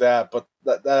did that, but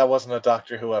that wasn't a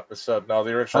Doctor Who episode. No,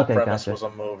 the original Okay, premise gotcha. was a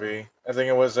movie. I think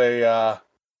it was a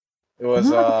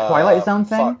Isn't it like a Twilight Zone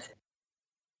thing? Fuck.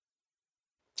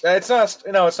 It's not.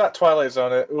 No, it's not Twilight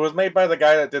Zone. It was made by the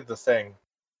guy that did The Thing,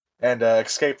 and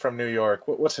Escape from New York.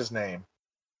 What's his name?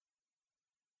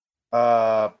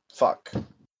 Fuck.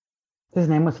 His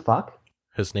name was Fuck?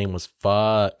 His name was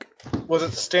Fuck. Was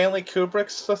it Stanley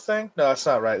Kubrick's The Thing? No, that's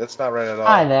not right. That's not right at all.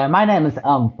 Hi there, my name is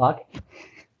Fuck.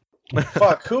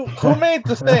 Fuck. Who made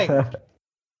The Thing?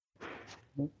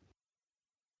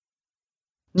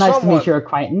 Nice to Someone. meet your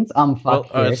acquaintance.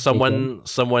 Fuck. here speaking.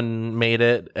 Someone made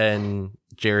it, and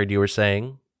Jared, you were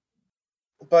saying?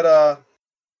 But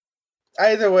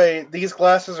either way, these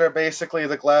glasses are basically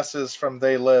the glasses from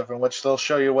They Live, in which they'll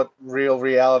show you what real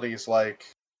reality is like.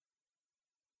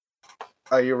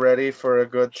 Are you ready for a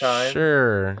good time?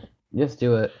 Sure. Just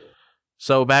do it.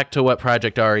 So back to what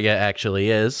Project Aria actually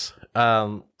is.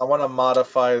 I want to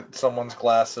modify someone's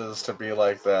glasses to be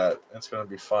like that. It's gonna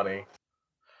be funny.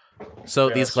 So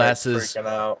Gonna these start glasses freaking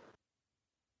out.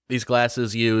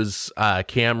 use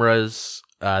cameras.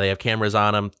 They have cameras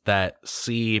on them that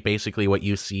see basically what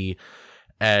you see,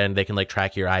 and they can like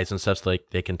track your eyes and stuff, so like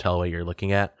they can tell what you're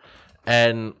looking at.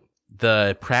 And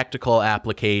the practical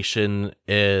application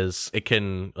is it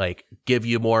can like give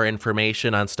you more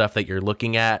information on stuff that you're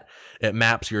looking at. It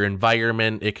maps your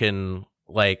environment. It can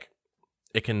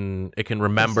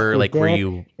remember like where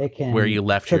you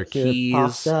left your cook keys.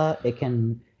 Pasta. It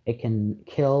can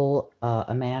kill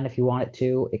a man if you want it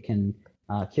to. It can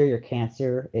cure your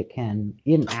cancer. It can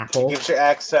eat an apple. Gives you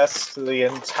access to the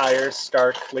entire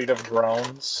Stark fleet of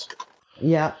drones.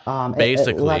 Yeah.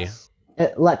 Basically.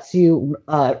 It lets you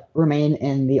remain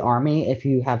in the army if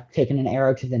you have taken an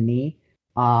arrow to the knee.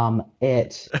 I'm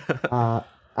glad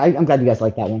you guys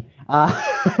like that one.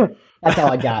 That's how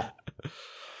I got.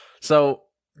 So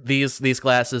these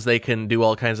glasses, they can do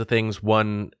all kinds of things.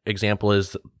 One example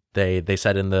is they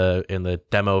said in the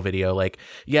demo video, like,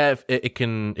 yeah, if it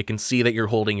can see that you're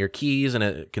holding your keys, and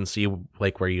it can see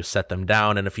like where you set them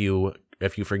down, and if you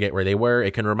forget where they were,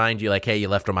 it can remind you like, hey, you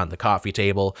left them on the coffee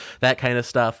table, that kind of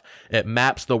stuff. It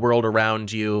maps the world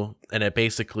around you, and it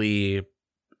basically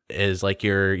is like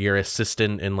your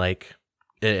assistant, and like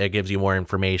it gives you more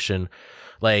information,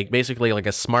 like basically like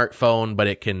a smartphone, but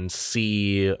it can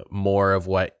see more of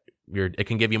what it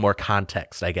can give you more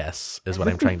context, I guess, is what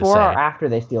I'm trying to say. Before or after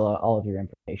they steal all of your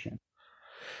information?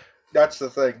 That's the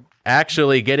thing.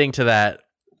 Actually, getting to that,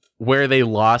 where they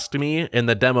lost me in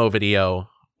the demo video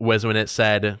was when it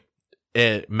said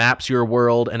it maps your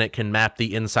world and it can map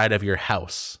the inside of your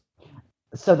house.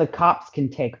 So the cops can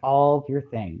take all of your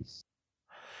things.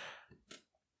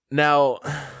 Now,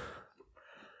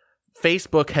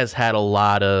 Facebook has had a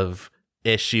lot of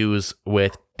issues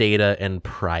with data and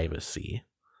privacy,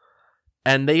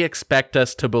 and they expect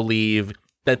us to believe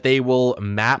that they will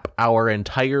map our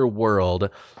entire world,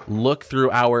 look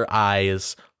through our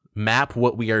eyes, map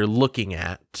what we are looking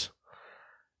at,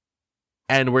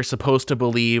 and we're supposed to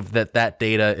believe that that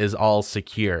data is all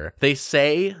secure. They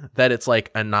say that it's like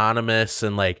anonymous,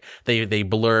 and like they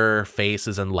blur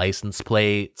faces and license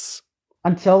plates.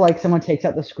 Until like someone takes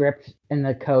out the script and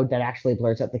the code that actually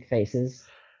blurs out the faces.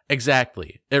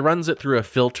 Exactly. It runs it through a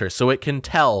filter, so it can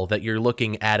tell that you're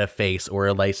looking at a face or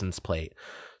a license plate.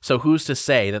 So who's to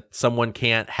say that someone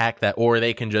can't hack that, or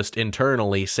they can just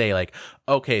internally say like,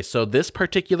 okay, so this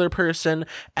particular person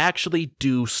actually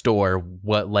do store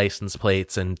what license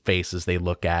plates and faces they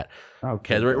look at.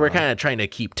 Okay. Because we're kind of trying to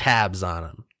keep tabs on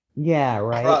them. Yeah,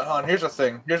 right. Hold on, here's the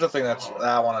thing. Here's the thing that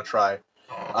I want to try.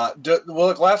 Will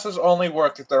the glasses only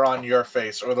work if they're on your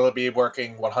face, or will they be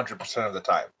working 100% of the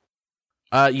time?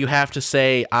 You have to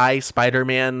say, I,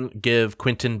 Spider-Man, give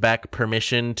Quentin Beck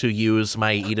permission to use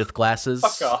my Edith glasses.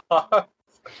 Fuck off.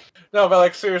 No, but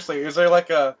like seriously, is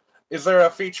there a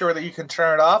feature that you can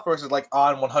turn it off, or is it like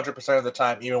on 100% of the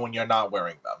time, even when you're not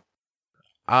wearing them?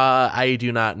 I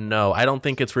do not know. I don't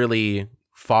think it's really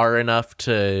far enough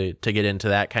to get into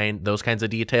those kinds of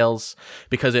details,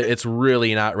 because it's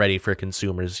really not ready for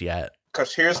consumers yet.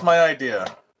 Because here's my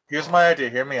idea.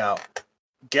 Hear me out.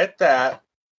 Get that.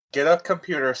 Get a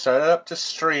computer, set it up to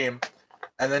stream,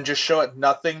 and then just show it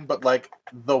nothing but like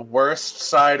the worst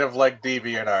side of like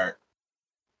DeviantArt.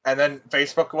 And then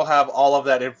Facebook will have all of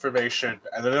that information,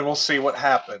 and then it will see what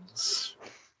happens.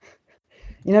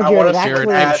 You know, I wanna Jared, see Jared,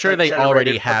 actually, I'm sure they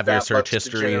already generated have from your that search much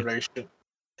history. generation.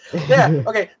 Yeah,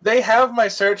 okay, they have my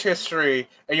search history,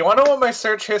 and you want to know what my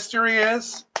search history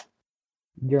is?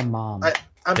 your mom.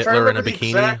 I'm Hitler trying to in a remember the bikini?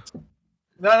 exact.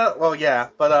 No, well, yeah,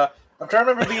 but I'm trying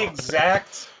to remember the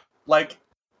exact like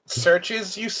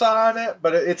searches you saw on it.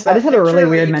 But it's I that just had a really picture that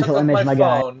weird you mental took of image, my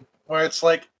guy. phone, where it's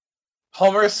like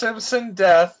Homer Simpson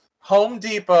death, Home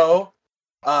Depot,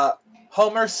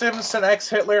 Homer Simpson ex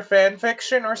Hitler fan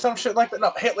fiction or some shit like that.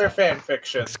 No, Hitler fan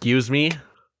fiction. Excuse me?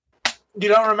 You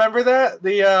don't remember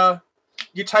that?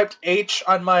 You typed H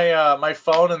on my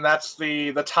phone, and that's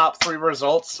the top 3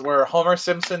 results were Homer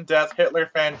Simpson death, Hitler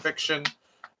fan fiction,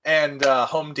 and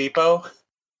Home Depot.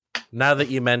 Now that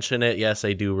you mention it, yes,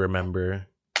 I do remember.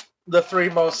 The 3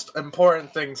 most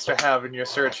important things to have in your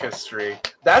search history.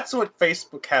 That's what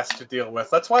Facebook has to deal with.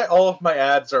 That's why all of my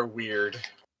ads are weird.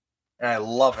 And I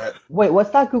love it. Wait, what's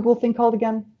that Google thing called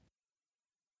again?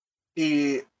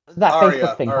 What's that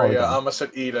Facebook thing called Aria. I again? almost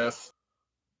said Edith.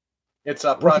 It's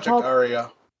What's it Project called?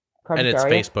 Aria. Project And it's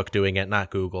Aria? Facebook doing it, not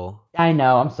Google. I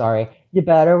know, I'm sorry. You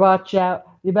better watch out.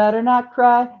 You better not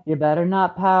cry. You better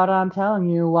not pout. I'm telling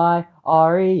you why.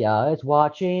 Aria is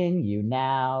watching you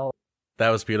now. That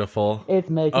was beautiful. It's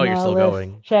making Oh, you're a still list,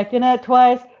 going. checking it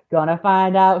twice. Gonna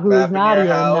find out who's Map in naughty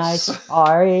your and house. nice.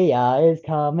 Aria is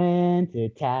coming to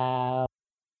town.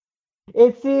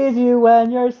 It sees you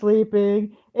when you're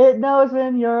sleeping. It knows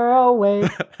when you're awake.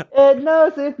 It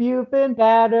knows if you've been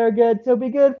bad or good, so be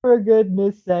good for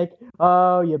goodness sake.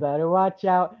 Oh, you better watch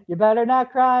out. You better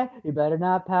not cry. You better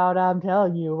not pout. I'm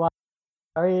telling you why.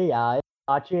 Aria is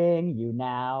watching you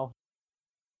now.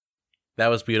 That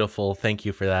was beautiful. Thank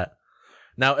you for that.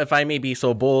 Now, if I may be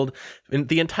so bold, in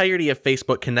the entirety of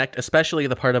Facebook Connect, especially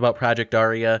the part about Project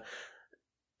Aria,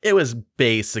 it was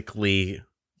basically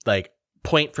like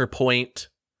point for point,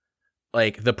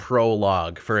 like the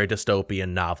prologue for a dystopian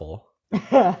novel.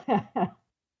 No,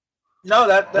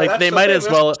 Like, that's they the might thing. as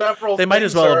There's well- several They might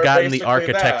as things well that have are gotten the basically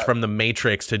architect that. from the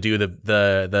Matrix to do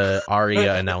the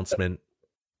Aria announcement.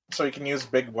 So you can use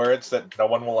big words that no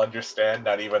one will understand,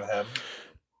 not even him.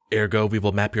 Ergo, we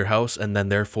will map your house, and then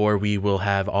therefore we will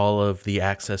have all of the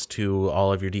access to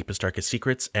all of your deepest, darkest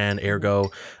secrets. And ergo,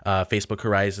 Facebook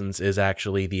Horizons is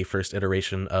actually the first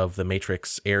iteration of the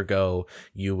Matrix. Ergo,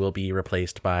 you will be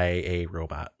replaced by a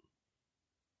robot.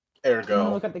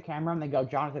 Ergo. Look at the camera and they go,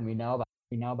 Jonathan, we know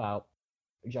about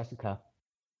Jessica.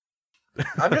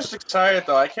 I'm just excited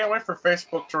though. I can't wait for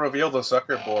Facebook to reveal the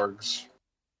Zuckerborgs.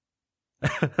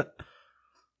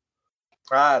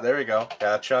 There we go.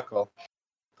 Got a chuckle.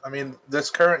 I mean,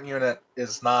 this current unit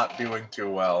is not doing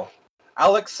too well.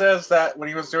 Alex says that when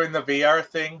he was doing the VR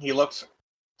thing, he looks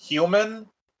human.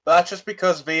 But that's just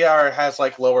because VR has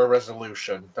like lower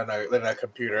resolution than a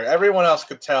computer. Everyone else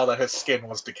could tell that his skin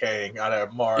was decaying at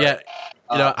a more Yeah,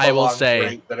 I will prolonged say,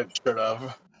 rate than it should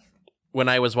have. when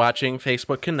I was watching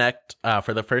Facebook Connect,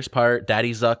 for the first part,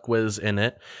 Daddy Zuck was in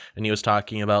it, and he was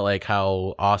talking about like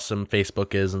how awesome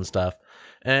Facebook is and stuff.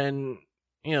 And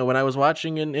when I was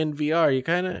watching in VR, you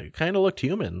kind of looked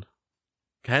human.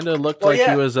 Kind of looked like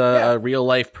he was a real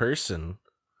life person.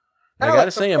 Alex, I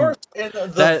gotta say, of course, in the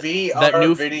that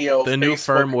VR video, the new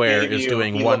Facebook firmware gave is you,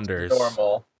 doing he looked wonders.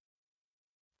 normal.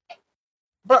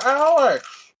 But Alex,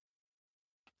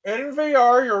 in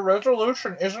VR, your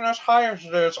resolution isn't as high as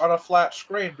it is on a flat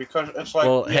screen because it's like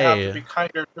Well, you have hey. to be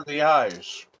kinder to the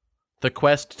eyes. The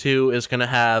Quest 2 is going to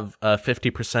have a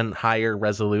 50% higher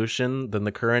resolution than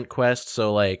the current Quest,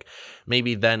 so like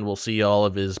maybe then we'll see all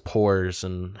of his pores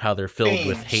and how they're filled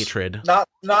with Seams. hatred.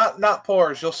 Not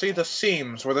pores. You'll see the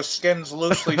seams where the skin's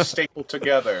loosely stapled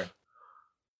together.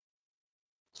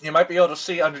 You might be able to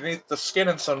see underneath the skin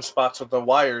in some spots where the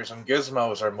wires and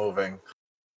gizmos are moving.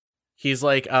 He's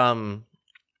like, so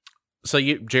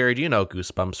Jared, you know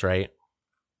Goosebumps, right?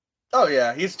 Oh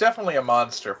yeah, he's definitely a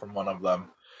monster from one of them.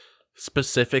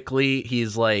 specifically,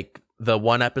 he's like the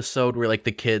one episode where like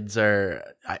the kids are.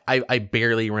 I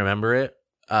barely remember it.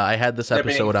 I had this They're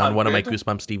being episode on one of my hunted?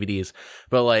 Goosebumps DVDs,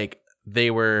 but like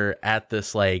they were at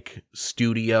this like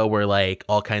studio where like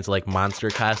all kinds of like monster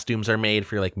costumes are made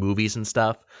for like movies and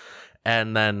stuff.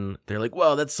 And then they're like,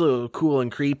 "Whoa, that's so cool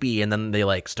and creepy." And then they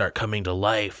like start coming to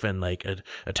life and like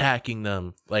attacking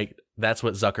them. Like that's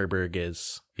what Zuckerberg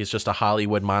is. He's just a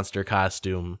Hollywood monster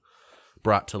costume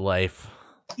brought to life.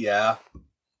 Yeah.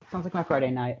 Sounds like my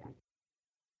Friday night.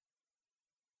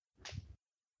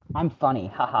 I'm funny,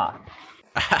 haha.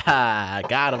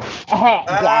 Got him. Hey,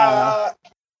 Uh,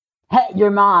 hey,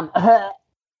 your mom.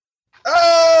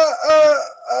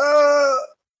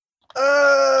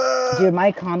 Dude,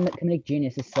 my comedic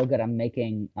genius is so good. I'm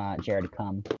making Jared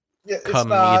come. Yeah, it's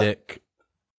not. Comedic.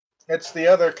 It's the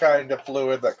other kind of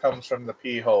fluid that comes from the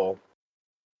pee hole.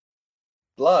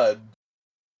 Blood.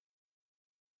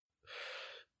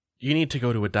 You need to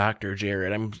go to a doctor,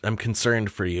 Jared. I'm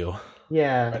concerned for you.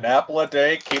 Yeah. An apple a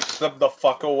day keeps them the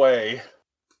fuck away.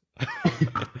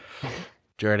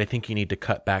 Jared, I think you need to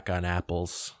cut back on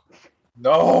apples.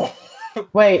 No.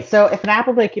 Wait, so if an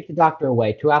apple a day keeps the doctor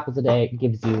away, 2 apples a day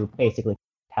gives you basically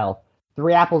health.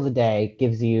 3 apples a day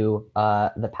gives you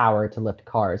the power to lift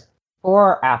cars.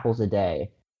 4 apples a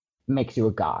day makes you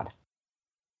a god.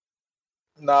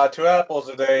 Nah, 2 apples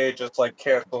a day just like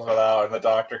cancels it out, and the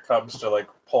doctor comes to like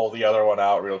pull the other one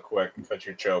out real quick because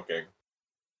you're choking.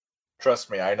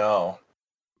 Trust me, I know.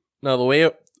 No, the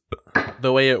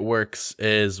way it works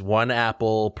is 1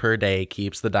 apple per day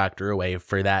keeps the doctor away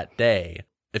for that day.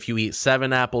 If you eat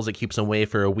 7 apples, it keeps them away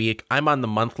for a week. I'm on the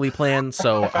monthly plan,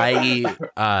 so I eat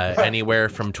anywhere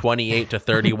from 28 to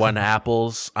 31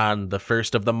 apples on the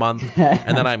first of the month,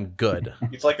 and then I'm good.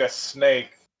 He's like a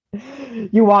snake.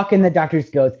 You walk in, the doctor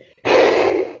just goes.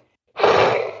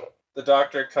 The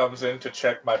doctor comes in to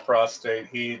check my prostate.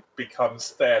 He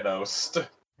becomes Thanos.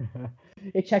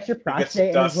 It checks your He gets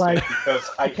prostate and is dusted like, because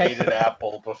I Okay. hated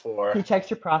apple before. he checks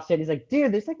your prostate. He's like,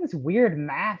 dude, there's like this weird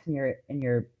mass in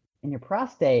your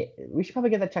prostate. We should probably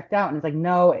get that checked out. And it's like,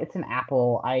 no, it's an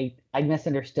apple. I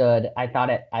misunderstood. I thought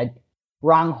I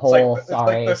wrong hole. It's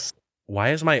Sorry. like this. Why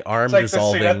is my arm It's like the scene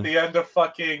at dissolving? the end of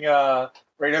fucking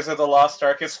Raiders of the Lost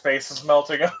Ark. His face is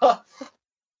melting off.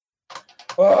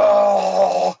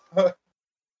 Oh no!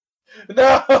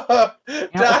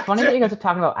 It's funny that Doctor! you guys are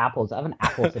talking about apples. I have an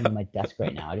apple sitting on my desk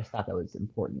right now. I just thought that was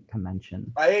important to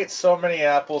mention. I ate so many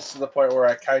apples to the point where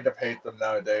I kind of hate them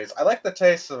nowadays. I like the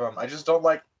taste of them. I just don't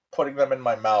like putting them in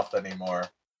my mouth anymore.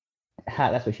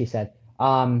 That's what she said.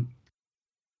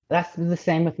 That's the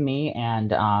same with me and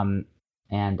Taco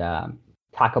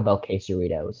Bell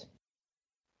quesadillas.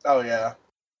 Oh yeah.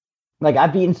 Like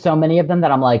I've eaten so many of them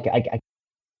that I'm like I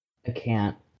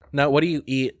can't. Now, what do you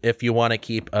eat if you want to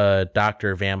keep a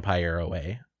Dr. Vampire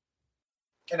away?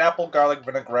 An apple garlic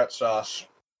vinaigrette sauce.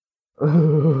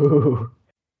 Ooh.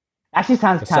 Actually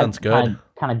That sounds good.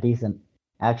 Kind of decent,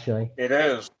 actually. It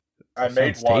is. I That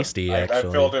made sounds one. tasty, I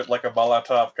actually. filled it like a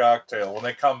Molotov cocktail. When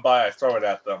they come by, I throw it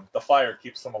at them. The fire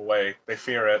keeps them away. They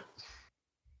fear it.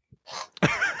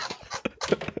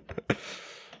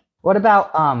 What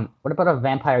about a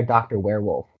vampire doctor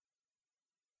werewolf?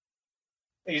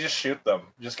 You just shoot them.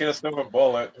 Just get a silver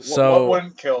bullet. So, what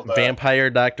wouldn't kill them? Vampire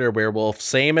Doctor Werewolf,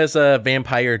 same as a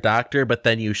vampire doctor, but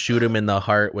then you shoot him in the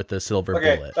heart with a silver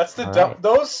Okay, bullet. that's the All dumb. right.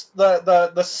 Those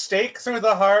the stake through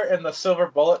the heart and the silver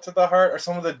bullet to the heart are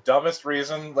some of the dumbest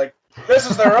reason. Like this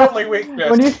is their only weakness.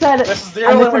 When you said This is the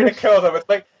I only way to misunderstood- kill them. It's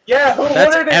like, yeah, who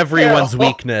That's wouldn't it everyone's kill?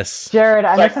 weakness. Jared,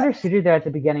 I It's like- misunderstood you there at the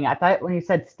beginning. I thought when you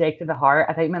said steak to the heart,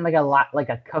 I thought you meant like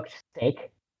a cooked steak.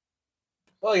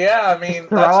 Well, yeah, I mean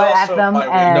Throw that's it at also them my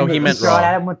and No, he weakness. meant throw it raw.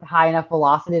 at them with high enough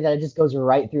velocity that it just goes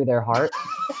right through their heart.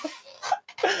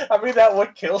 I mean, that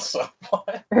would kill someone.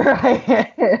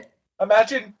 Right.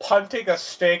 Imagine punting a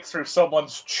stake through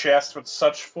someone's chest with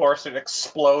such force it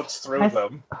explodes through Nice.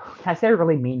 them. Can I say a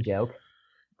really mean joke?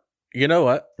 You know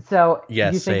what? So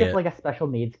Yes, you think say if it. like a special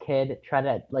needs kid tried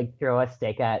to like throw a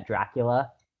steak at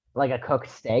Dracula, like a cooked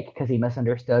steak, because he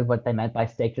misunderstood what they meant by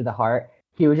steak to the heart,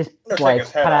 he would just Or take like his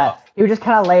head kind of off. he would just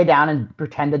kind of lay down and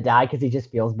pretend to die because he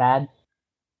just feels bad.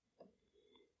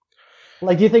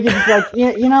 Like, do you think he's just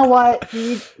like, you know what?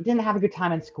 He didn't have a good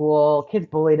time in school. Kids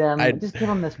bullied him. Just give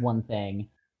him this one thing.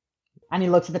 And he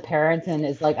looks at the parents and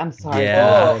is like, I'm sorry.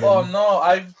 Yeah. for Oh hurting."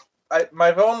 no!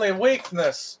 My only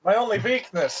weakness,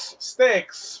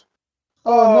 steaks.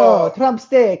 Oh no, Trump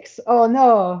steaks. Oh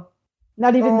no,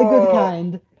 not even the good Oh.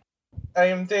 kind. I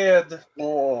am dead.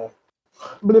 Oh.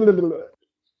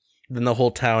 then the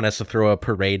whole town has to throw a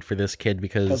parade for this kid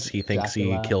because he thinks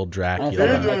Dracula. he killed And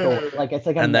Dracula. it's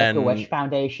like a And then- Make-A-Wish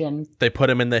Foundation. They put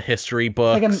him in the history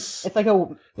books. It's like a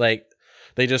Like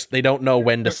they don't know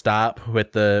when to stop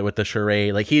with the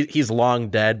charade. Like he's long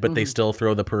dead, but they still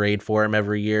throw the parade for him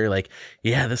every year. Like,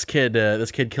 yeah, this kid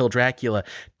killed Dracula.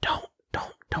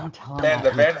 Don't tell him Man, the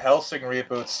that. Van Helsing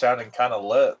reboot's sounding kind of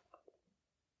lit.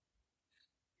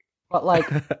 But like,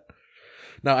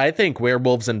 No, I think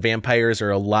werewolves and vampires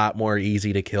are a lot more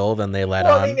easy to kill than they let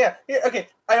Well, on. I mean, yeah, okay.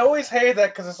 I always hated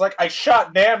that because it's like I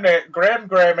shot damn it Graham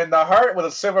in the heart with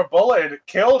a silver bullet and it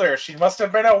killed her. She must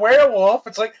have been a werewolf.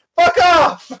 It's like, fuck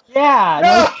off!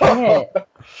 yeah, no shit.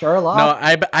 Sherlock. No,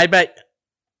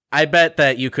 I bet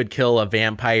that you could kill a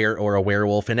vampire or a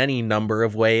werewolf in any number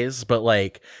of ways, but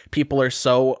like people are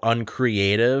so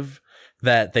uncreative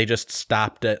that they just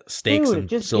stopped at stakes Dude, and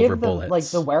just silver give bullets. like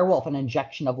the werewolf an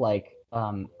injection of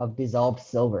of dissolved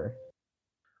silver.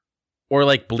 Or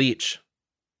like bleach.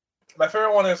 My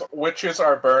favorite one is witches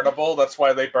are burnable. That's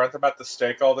why they burn them at the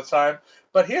stake all the time.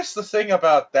 But here's the thing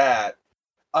about that.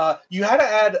 You had to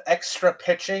add extra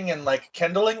pitching and like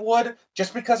kindling wood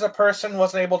just because a person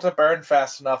wasn't able to burn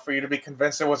fast enough for you to be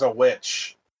convinced it was a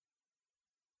witch.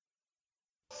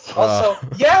 Also,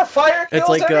 yeah, fire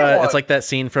kills everyone. it's like that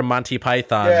scene from Monty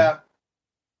Python. Yeah.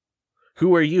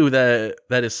 Who are you that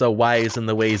is so wise in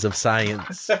the ways of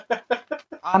science?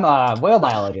 I'm a whale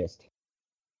biologist.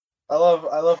 I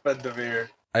love Ben DeVere.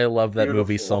 I love that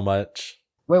movie Beautiful. so much.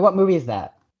 Wait, what movie is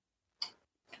that?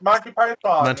 Monty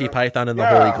Python. Monty Python and the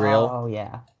Yeah. Holy Grail. Oh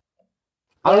yeah.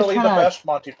 I was Literally the trying to. best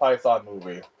Monty Python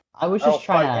movie. I was I don't just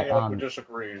trying fight to. anyone who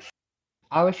disagrees.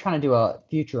 I was trying to do a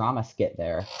Futurama skit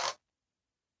there.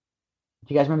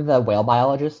 Do you guys remember the whale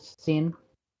biologist scene?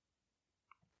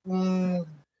 Mm,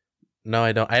 No,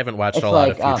 I don't. I haven't watched It's a lot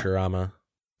of like, Futurama.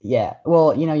 Yeah.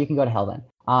 Well, you can go to hell then.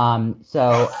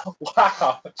 So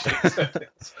wow.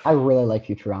 Jesus. I really like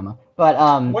Futurama, but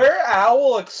We're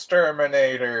owl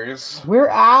exterminators. we're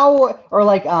owl or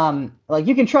like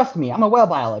you can trust me. I'm a whale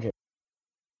biologist.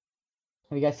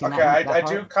 Have you guys seen Okay, that? I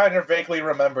do kind of vaguely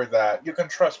remember that. You can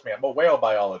trust me. I'm a whale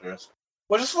biologist.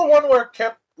 Was this the one where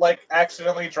Kip like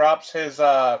accidentally drops his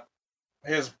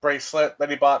bracelet that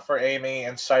he bought for Amy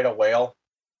inside a whale?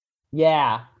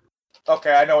 Yeah.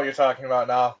 Okay, I know what you're talking about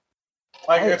now.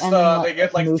 Like And it's then, they get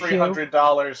it's like Mushu.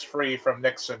 $300 free from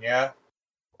Nixon, yeah.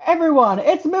 Everyone,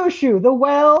 it's Mushu, the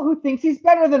whale who thinks he's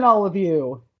better than all of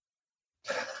you.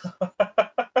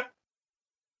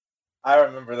 I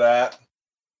remember that.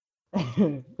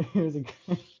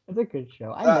 It's a good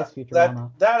show. I miss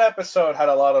Futurama. That episode had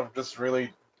a lot of just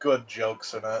really good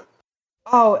jokes in it.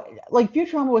 Oh, like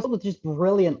Futurama was filled with just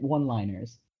brilliant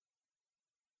one-liners.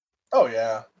 Oh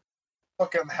yeah,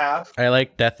 fucking half. I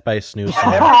like Death by Snoozing.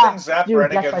 And everything Zap Dude, Death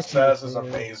by Brannigan says Snoozing is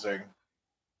is- amazing.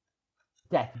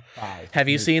 Death by Have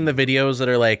you seen the videos that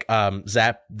are like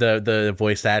Zap the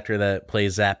voice actor that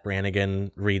plays Zap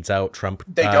Brannigan reads out Trump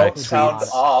They don't tweets? sound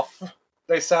off.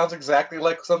 They sound exactly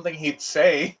like something he'd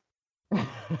say.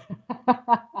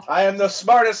 I am the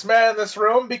smartest man in this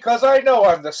room because I know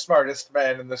I'm the smartest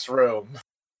man in this room.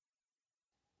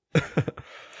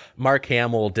 Mark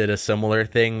Hamill did a similar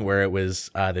thing where it was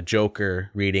the Joker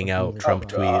reading out Trump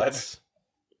God. tweets.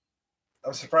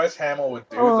 I'm surprised Hamill would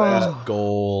do Oh. that.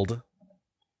 Gold.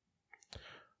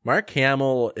 Mark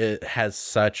Hamill has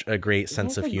such a great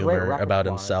sense has of a great humor about repertoire.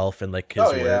 himself and like his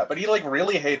Oh work. yeah, but he like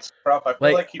really hates Trump. I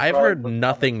feel like he I've probably heard would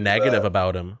nothing do negative that.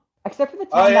 about him. Except for the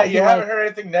time Oh yeah, that he, you haven't like, heard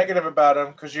anything negative about him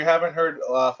because you haven't heard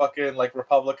fucking like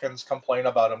Republicans complain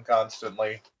about him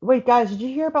constantly. Wait, guys, did you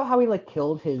hear about how he like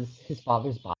killed his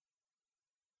father's boss?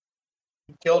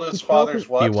 He killed his He killed father's his-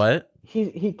 what? He what?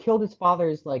 He killed his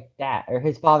father's like dad or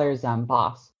his father's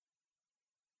boss.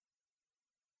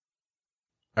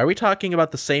 Are we talking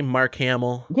about the same Mark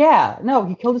Hamill? Yeah, no,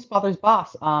 he killed his father's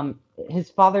boss. His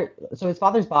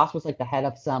father's boss was like the head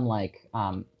of some like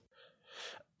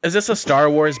Is this a Star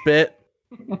Wars bit?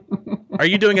 Are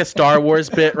you doing a Star Wars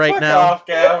bit right Fuck now? off,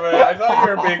 Gavin. I thought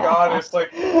you were being honest.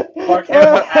 Like, Mark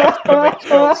Hamill accidentally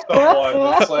killed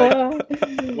someone. It's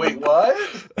like, wait,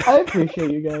 what? I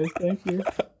appreciate you guys. Thank you.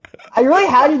 I really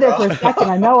had you there for a second.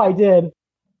 I know I did.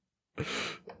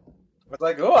 It's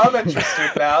like, oh, I'm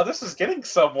interested now. This is getting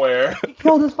somewhere. He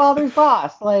killed his father's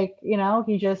boss. Like,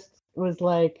 he just was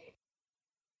like,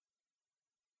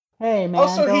 "Hey, man."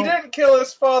 Also, he didn't kill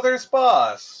his father's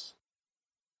boss.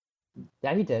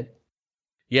 Yeah, he did.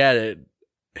 Yeah,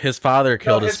 his father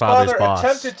killed No, his father's father boss.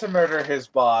 attempted to murder his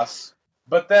boss,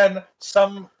 but then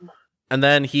And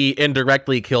then he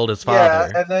indirectly killed his yeah,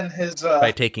 father and then his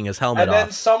by taking his helmet and then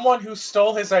off. someone who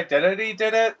stole his identity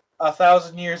did it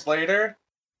 1,000 years later.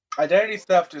 Identity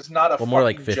theft is not a Well, more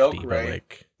like fucking 50, joke, but right?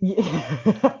 like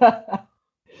Yeah.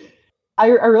 I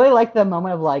really like the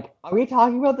moment of like, are we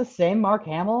talking about the same Mark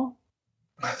Hamill?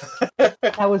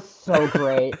 That was so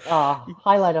great.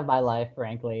 Highlight of my life,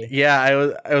 frankly.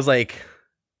 yeah, I was like,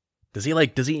 does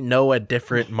he know a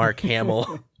different Mark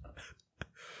Hamill?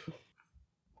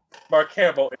 Mark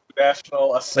Hamill,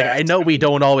 international Like, assassin. I know we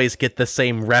don't always get the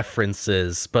same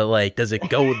references, but like, does it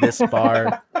go this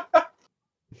far?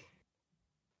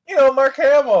 You know, Mark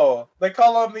Hamill. They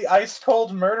call him the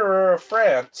ice-cold murderer of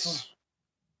France.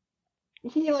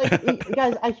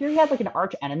 Guys, I hear he had like an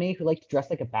arch enemy who likes to dress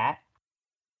like a bat.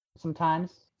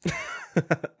 Sometimes.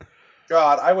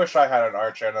 God, I wish I had an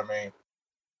arch enemy.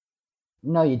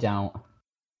 No, you don't.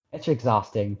 It's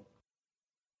exhausting.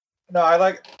 No,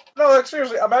 like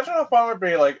seriously, imagine how fun it would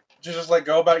be, like, to just like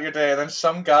go about your day and then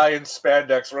some guy in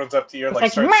spandex runs up to you and It's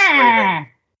like starts screaming.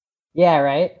 Yeah,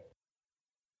 right?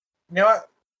 You know what?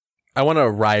 I want a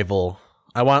rival.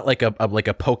 I want like a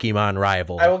Pokemon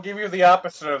rival. I will give you the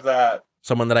opposite of that.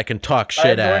 Someone that I can talk I'm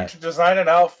shit going at. to design an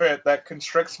outfit that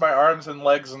constricts my arms and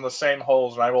legs in the same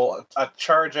holes, and I will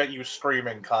charge at you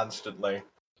screaming constantly.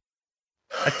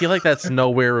 I feel like that's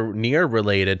nowhere near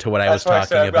related to what I was That's why I talking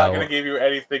said I'm about. not going to give you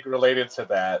anything related to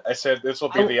that. I said this will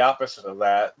be the opposite of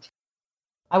that.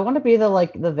 I want to be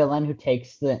the villain who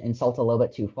takes the insult a little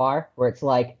bit too far, where it's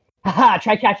like, haha,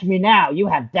 try catching me now, you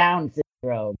have Down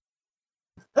syndrome.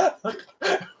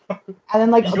 And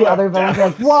then like You the have other villains are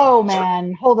like, Down whoa, syndrome.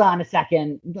 man, hold on a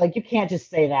second. Like, you can't just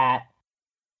say that.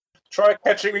 Try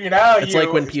catching me now, It's you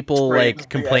like when people screams like the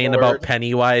complain N-word. about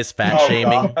Pennywise fat Oh,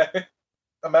 shaming. God.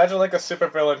 Imagine like a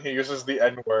supervillain who uses the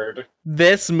N-word.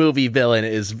 This movie villain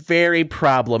is very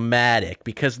problematic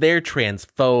because they're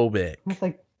transphobic. It's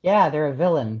like, yeah, they're a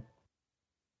villain.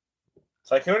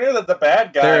 It's like, who knew that the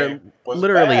bad guy They're was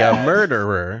literally bad? a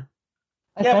murderer.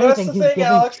 If Yeah, but that's anything, the he's thing, giving-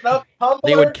 Alex. Now, Tumblr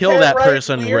They would kill can that write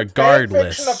person weird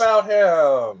regardless. fanfiction about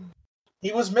him.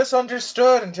 He was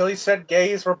misunderstood until he said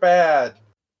gays were bad.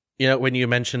 You know, when you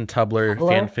mentioned Tumblr Tumblr?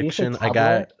 fan You said fiction, I Tumblr?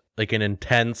 got like an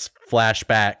intense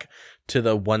flashback to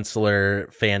the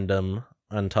Onceler fandom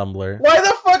on Tumblr. Why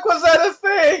the fuck was that a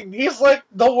thing? He's like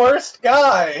the worst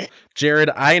guy. Jared,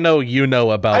 I know you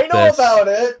know about I know this, about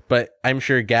it. but I'm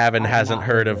sure Gavin I've hasn't not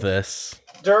heard heard of it. this.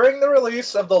 During the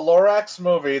release of the Lorax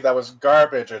movie, that was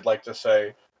garbage. I'd like to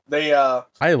say they I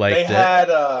liked they it. had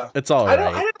It's all I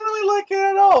right. didn't really like it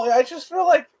at all. I just feel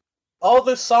like all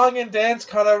the song and dance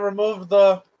kind of removed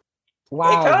the.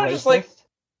 Wow, kinda just, like, racist.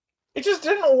 It just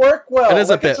didn't work well. It is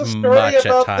a Like, it's bit story much at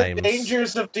about times. the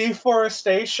dangers of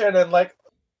deforestation and like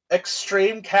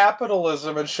extreme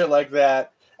capitalism and shit like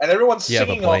that, and everyone's You have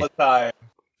a singing all the point. time.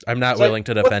 I'm not It's like, willing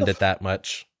to what defend the it that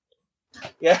much.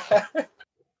 Yeah,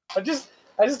 I just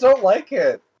don't like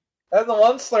it. And the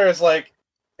Onceler is like,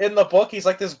 in the book, he's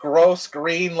like this gross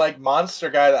green like monster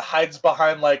guy that hides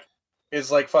behind like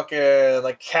his like fucking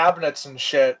like cabinets and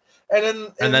shit. And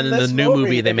And then in this the new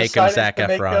movie, they make him decided Zac to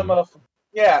make Efron. him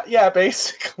yeah,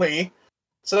 basically.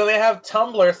 So then they have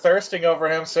Tumblr thirsting over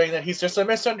him, saying that he's just a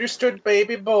misunderstood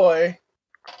baby boy.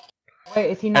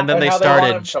 Wait, is he not? And then And they how started-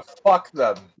 want him to fuck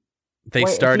them. They Wait,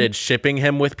 is started he- shipping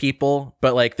him with people,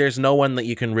 but like there's no one that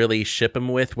you can really ship him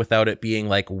with without it being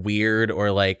like weird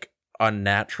or like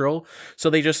unnatural. So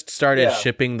they just started Yeah.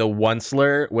 shipping the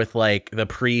Onceler with like the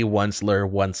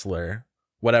pre-Onceler,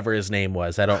 whatever his name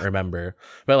was. I don't remember.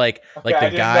 But like Okay, I the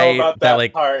didn't guy know about that that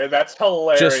like part, and that's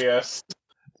hilarious.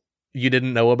 you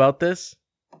didn't know about this?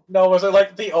 No, was it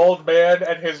like the old man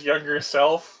and his younger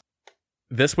self?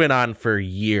 This went on for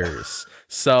years.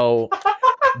 So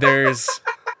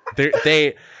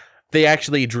they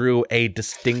actually drew a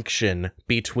distinction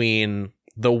between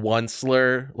the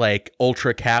Onceler, like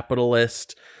ultra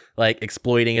capitalist, like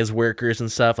exploiting his workers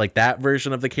and stuff, like that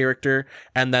version of the character,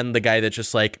 and then the guy that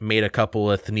just like made a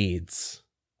couple of needs.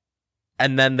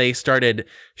 And then they started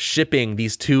shipping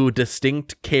these two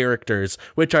distinct characters,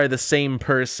 which are the same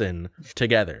person,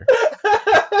 together.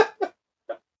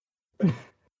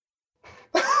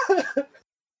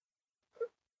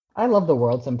 I love the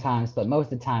world sometimes, but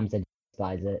most of the times I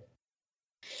despise it.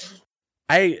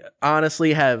 I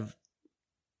honestly have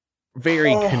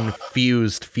very Oh.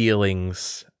 confused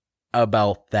feelings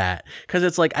about that, because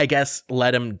it's like, I guess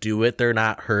let them do it, they're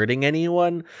not hurting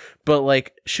anyone, but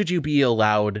like, should you be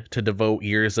allowed to devote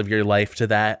years of your life to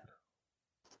that?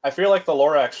 I feel like the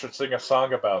Lorax should sing a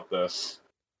song about this.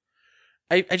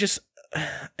 I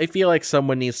feel like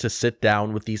someone needs to sit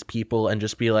down with these people and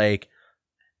just be like,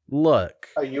 look,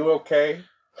 Are you okay?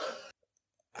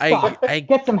 Stop. I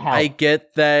Get some help. I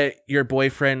get that your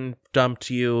boyfriend dumped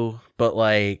you, but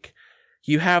like,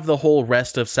 you have the whole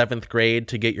rest of 7th grade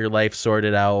to get your life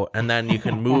sorted out, and then you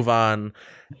can move on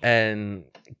and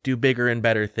do bigger and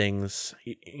better things.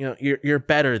 You know, you're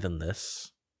better than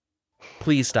this.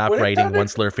 Please stop writing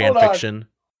one-slur fan fiction.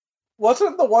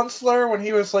 Wasn't the one slur when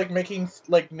he was like making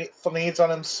like needs on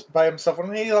him by himself?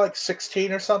 Wasn't he like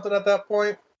 16 or something at that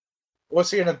point? Was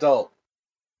he an adult?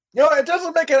 You know, it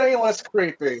doesn't make it any less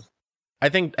creepy. I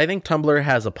think Tumblr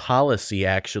has a policy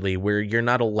actually where you're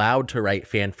not allowed to write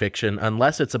fan fiction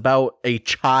unless it's about a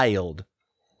child.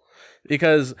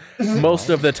 Because most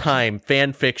of the time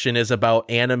fan fiction is about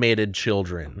animated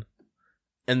children.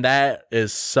 And that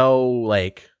is so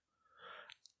like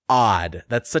odd.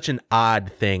 That's such an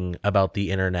odd thing about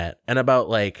the internet and about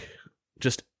like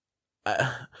just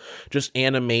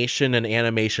animation and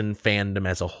animation fandom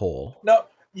as a whole. No,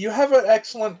 you have an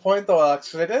excellent point though, Alex,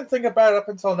 because I didn't think about it up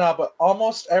until now, but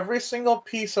almost every single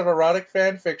piece of erotic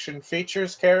fan fiction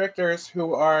features characters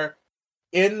who are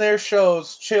in their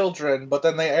shows children, but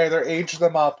then they either age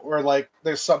them up or like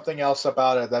there's something else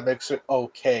about it that makes it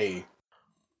okay.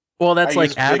 Well, that's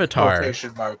like Avatar.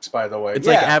 Quotation marks, by the way. It's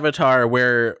like Avatar,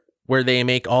 where they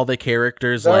make all the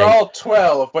characters They're like all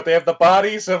 12, but they have the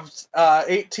bodies of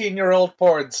 18-year-old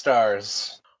porn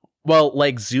stars. Well,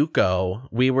 like Zuko,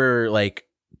 we were like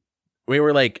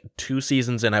 2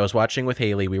 seasons in. I was watching with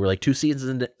Haley. We were like 2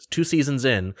 seasons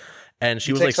in, and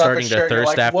she was like starting to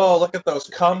thirst after. Whoa! Look at those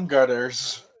cum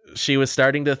gutters. She was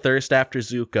starting to thirst after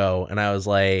Zuko, and I was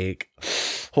like,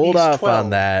 "Hold He's off 12. on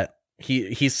that."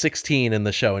 He's 16 in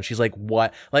the show, and she's like,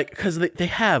 "What?" Like, because they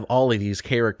have all of these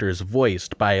characters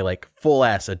voiced by like full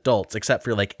ass adults, except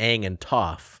for like Aang and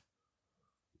Toph.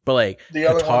 But like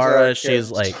Katara, she's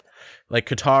like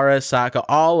Katara, Sokka,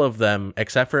 all of them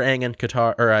except for Aang and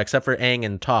Katara, or except for Aang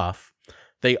and Toph,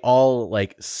 they all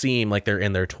like seem like they're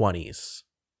in their 20s.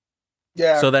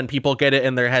 Yeah. So then people get it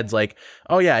in their heads like,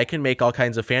 oh yeah, I can make all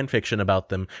kinds of fan fiction about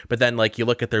them. But then like you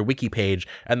look at their wiki page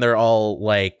and they're all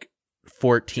like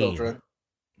 14. Children.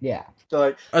 Yeah. So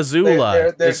like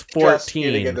Azula they're is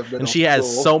 14, and she has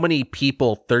school. so many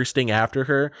people thirsting after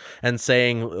her and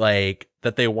saying like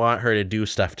that they want her to do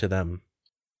stuff to them.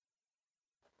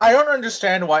 I don't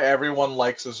understand why everyone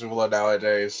likes Azula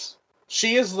nowadays.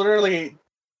 She is literally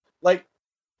like,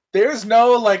 there's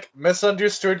no like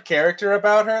misunderstood character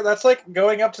about her. That's like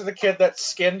going up to the kid that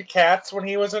skinned cats when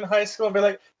he was in high school and be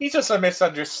like, he's just a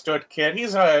misunderstood kid.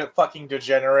 He's a fucking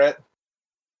degenerate.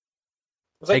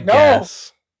 It's like, no,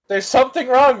 there's something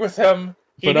wrong with him.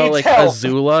 He needs like help.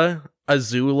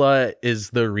 Azula is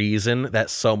the reason that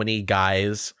so many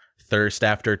guys thirst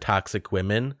after toxic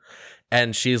women,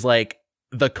 and she's like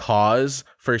the cause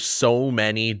for so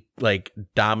many like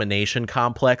domination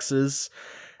complexes.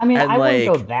 I mean, and, I like,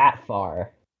 wouldn't go that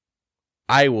far.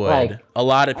 I would. Like, a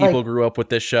lot of people grew up with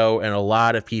this show, and a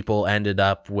lot of people ended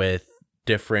up with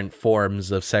different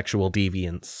forms of sexual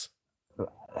deviance.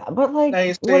 But like, I what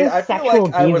is feel sexual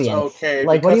like I was deviance? okay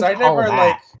Like, what do because you I call never that?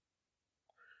 like.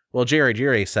 Well, Jared,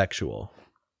 you're asexual.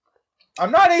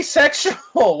 I'm not asexual.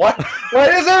 Why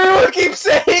does everyone keep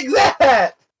saying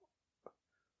that?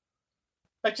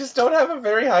 I just don't have a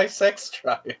very high sex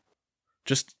drive.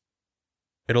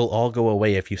 It'll all go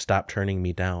away if you stop turning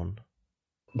me down.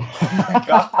 Oh my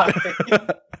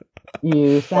god.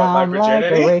 You sound like a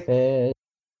virginity? rapist.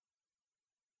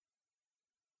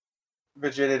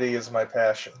 Virginity is my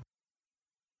passion.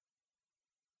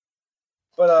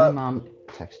 But My mom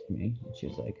texted me. And she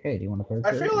was like, "Hey, do you want to third?"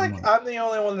 I feel like I'm the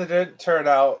only one that didn't turn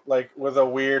out like with a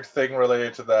weird thing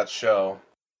related to that show.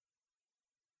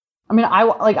 I mean,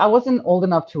 I wasn't old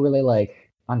enough to really like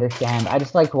understand. I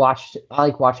just like I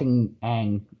like watching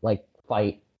Aang like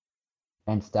fight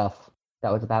and stuff.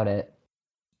 That was about it.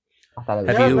 I thought it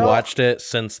was. Have you watched it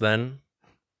since then?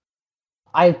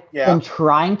 I've been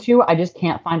trying to. I just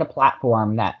can't find a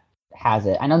platform that has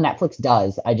it. I know Netflix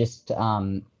does. I just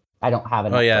I don't have a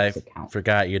Netflix account.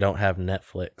 Forgot you don't have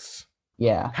Netflix.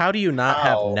 Yeah. How do you not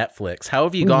have Netflix? How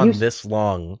have you gone this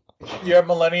long? You're a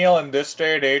millennial in this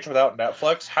day and age without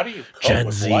Netflix. How do you cope Gen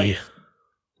with Z? life?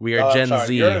 We are Gen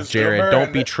Z, Jared.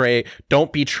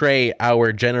 Don't betray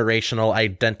our generational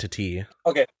identity.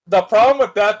 Okay. The problem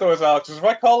with that though is, Alex, is if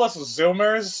I call us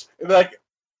Zoomers, like,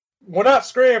 we're not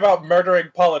screaming about murdering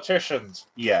politicians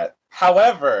yet.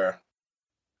 However,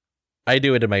 I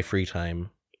do it in my free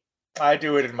time. I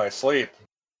do it in my sleep.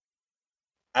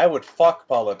 I would fuck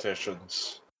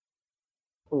politicians.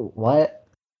 Ooh, what?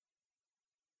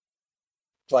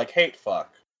 Like hate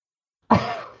fuck.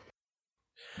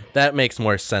 That makes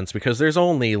more sense because there's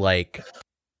only like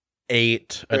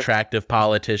 8 attractive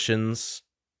politicians.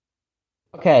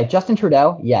 Okay, Justin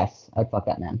Trudeau. Yes, I'd fuck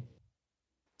that man.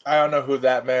 I don't know who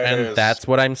that man And is. that's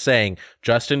what I'm saying.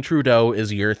 Justin Trudeau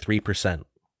is your 3%.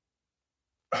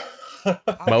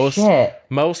 Most shit.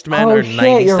 most men Oh, are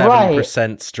shit, you're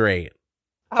 97% straight.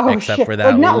 Oh Except shit! for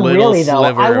that not little really though.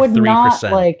 sliver I of would not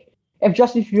 3%. like if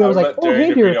Justin Trudeau I was would like, let "Oh, hey,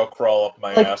 Darren dear," DeVito crawl up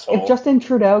my like asshole. if Justin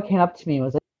Trudeau came up to me and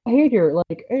was like, "Hey, dear,"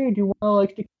 like, "Hey, do you want to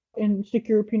like stick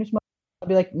your penis?" in my-" I'd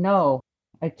be like, "No,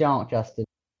 I don't, Justin."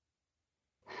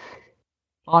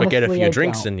 But get a Honestly, few I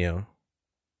drinks don't. in you.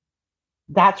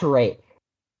 That's rape.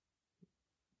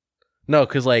 No,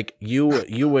 because like you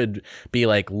would be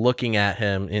like looking at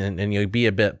him and you'd be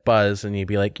a bit buzzed and you'd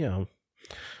be like,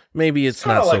 maybe it's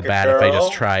kinda not so like a bad if I just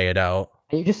girl. try it out.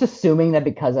 Are you just assuming that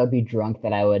because I'd be drunk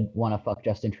that I would want to fuck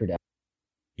Justin Trudeau?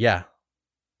 Yeah,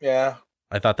 Yeah.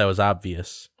 I thought that was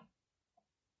obvious.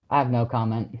 I have no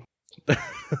comment.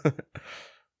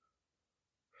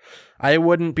 I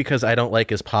wouldn't because I don't like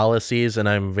his policies and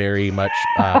I'm very much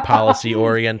policy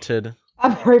oriented.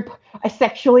 I'm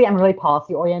really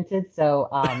policy oriented. So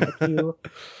if you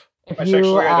I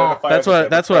sexually identify as a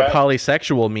That's what Democrat.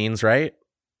 polysexual means, right?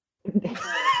 I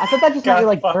thought that just meant God you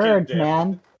like fucking birds, damn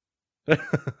man.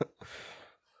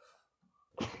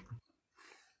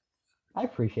 I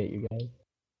appreciate you guys.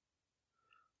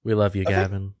 We love you, I think-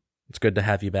 Gavin. It's good to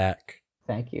have you back.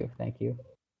 Thank you. I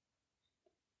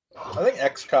think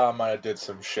XCOM might have did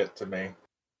some shit to me.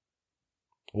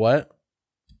 What?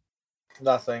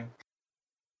 Nothing.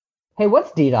 Hey,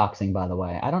 what's dedoxing, by the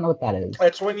way? I don't know what that is.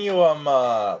 It's when you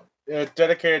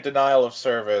dedicated denial of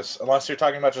service, unless you're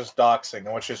talking about just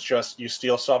doxing, which is just you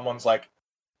steal someone's like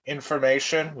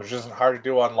information, which isn't hard to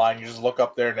do online. You just look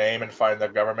up their name and find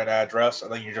their government address,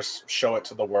 and then you just show it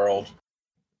to the world.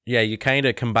 Yeah, you kind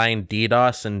of combine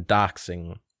DDoS and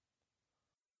doxing.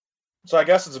 So I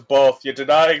guess it's both. You're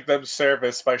denying them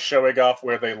service by showing off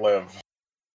where they live.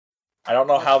 I don't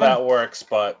know how that works,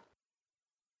 but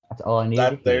That's all I need to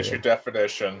hear. there's your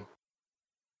definition.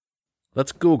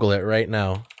 Let's Google it right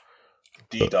now.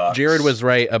 DDoS. Jared was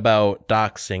right about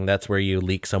doxing. That's where you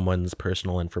leak someone's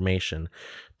personal information.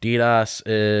 DDoS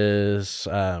is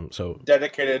so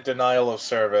dedicated denial of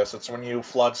service. It's when you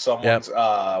flood someone's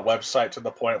website to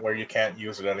the point where you can't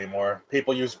use it anymore.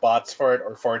 People use bots for it,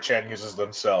 or 4chan uses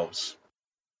themselves.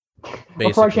 Or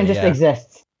 4chan just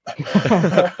exists.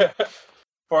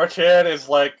 4chan is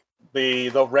like the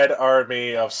Red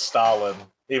Army of Stalin,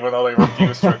 even though they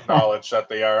refuse to acknowledge that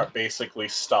they are basically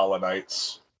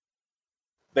Stalinites.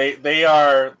 They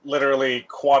are literally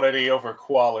quantity over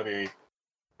quality.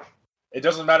 It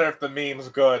doesn't matter if the meme's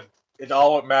good.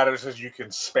 All it matters is you can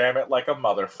spam it like a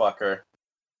motherfucker.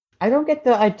 I don't get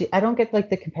the idea. I don't get like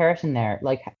the comparison there.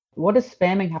 Like, what does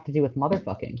spamming have to do with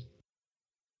motherfucking?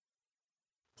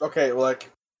 Okay, like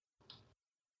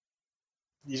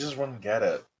you just wouldn't get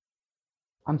it.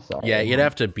 I'm sorry. Yeah, you'd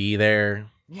have to be there.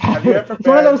 Have you ever It's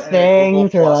one of those been in a Google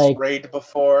things where Plus like raid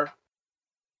before?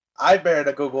 I've been in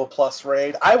a Google Plus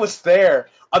raid. I was there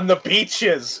on the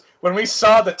beaches when we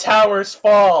saw the towers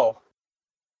fall.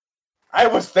 I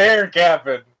was there,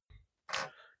 Gavin.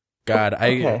 God,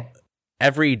 okay.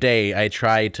 Every day I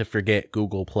try to forget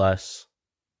Google Plus.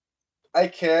 I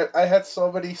can't. I had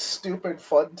so many stupid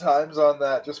fun times on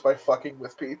that just by fucking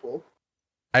with people.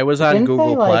 I was on Didn't Google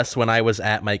they, like- Plus when I was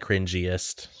at my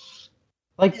cringiest.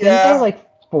 Like, didn't Yeah. they like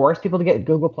force people to get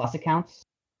Google Plus accounts?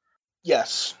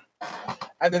 Yes.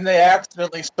 And then they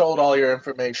accidentally stole all your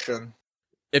information.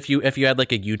 If you had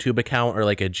like a YouTube account or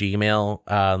like a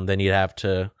Gmail, then you'd have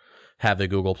to have the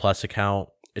Google Plus account.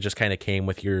 It just kind of came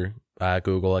with your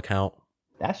Google account.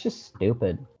 That's just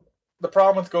stupid. The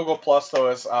problem with Google Plus, though,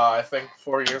 is I think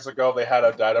 4 years ago they had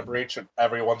a data breach and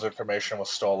everyone's information was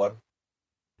stolen.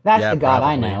 That's Yeah, the god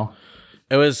I probably. know.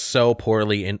 It was so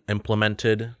poorly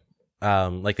implemented.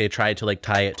 Like they tried to like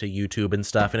tie it to YouTube and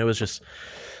stuff, and it was just,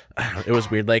 it was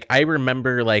weird. Like I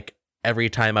remember like every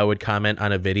time I would comment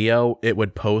on a video, it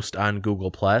would post on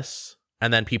Google Plus,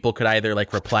 and then people could either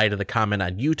like reply to the comment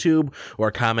on YouTube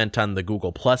or comment on the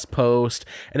Google Plus post,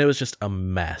 and it was just a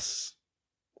mess.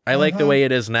 I like the way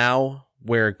it is now,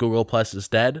 where Google Plus is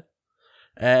dead,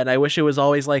 and I wish it was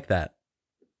always like that.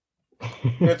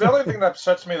 Yeah, the only thing that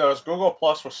upsets me, though, is Google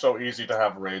Plus was so easy to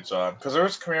have raids on, because there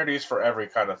was communities for every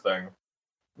kind of thing.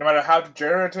 No matter how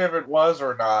degenerative it was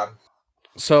or not.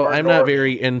 So Or I'm not normie.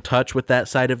 very in touch with that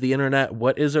side of the internet.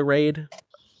 What is a raid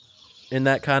in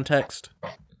that context?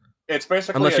 It's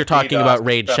basically Unless a you're talking DDoS, about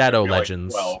Raid except Shadow if you're, like,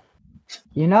 Legends. 12.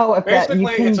 You know, if that you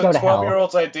Basically, can it's go a to hell.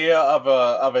 12-year-old's idea of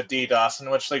a DDoS in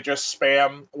which they just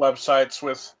spam websites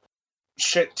with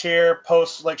shit tier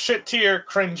posts, like shit tier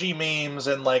cringy memes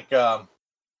and like the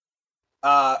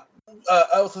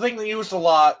thing they used a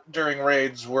lot during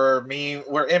raids were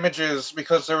images,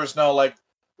 because there was no like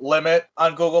limit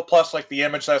on Google Plus, like the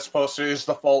image that's posted is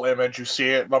the full image. You see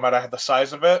it no matter the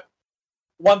size of it.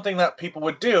 One thing that people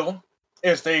would do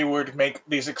is they would make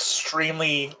these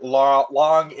extremely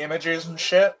long images and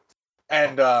shit.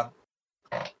 And I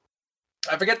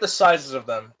forget the sizes of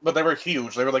them, but they were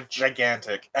huge. They were like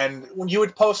gigantic. And when you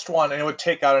would post one, and it would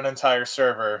take out an entire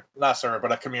server, not server,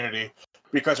 but a community,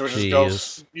 because it would just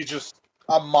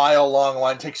go, a mile long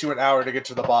line, takes you an hour to get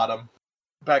to the bottom,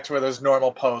 back to where there's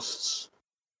normal posts.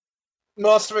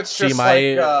 Most of it's just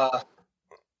I want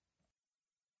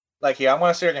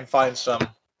to see if I can find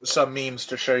some memes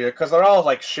to show you, because they're all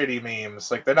like shitty memes.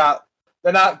 Like they're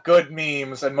not good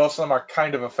memes, and most of them are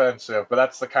kind of offensive. But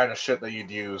that's the kind of shit that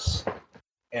you'd use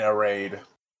in a raid.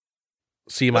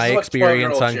 See, my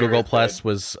experience on Google Plus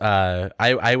was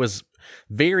I was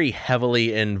very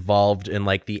heavily involved in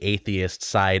like the atheist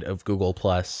side of Google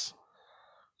Plus,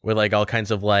 with like all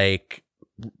kinds of like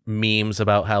memes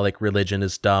about how like religion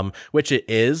is dumb, which it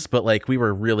is, but like we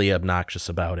were really obnoxious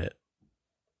about it.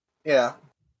 Yeah.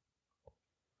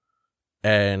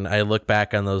 And I look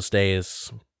back on those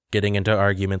days getting into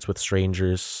arguments with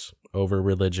strangers over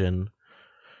religion,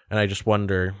 and I just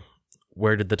wonder,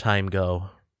 where did the time go?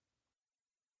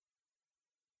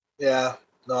 Yeah,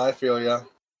 no, I feel ya.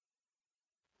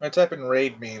 I type in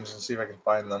raid memes and see if I can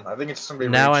find them. I think it's just gonna be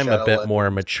now I'm a bit more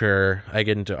mature. I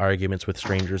get into arguments with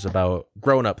strangers about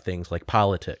grown-up things like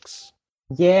politics.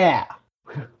 Yeah,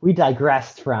 we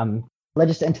digressed from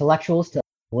religious intellectuals to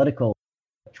political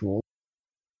intellectuals.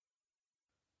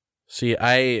 See,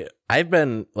 I've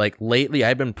been like lately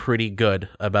I've been pretty good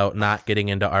about not getting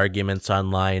into arguments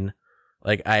online.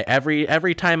 Like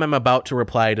every time I'm about to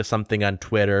reply to something on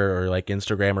Twitter or like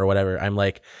Instagram or whatever, I'm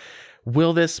like,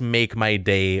 will this make my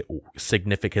day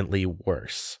significantly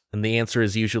worse? And the answer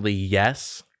is usually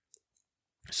yes.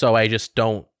 So I just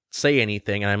don't say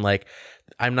anything, and I'm like,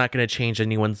 I'm not going to change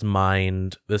anyone's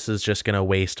mind. This is just going to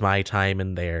waste my time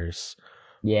and theirs.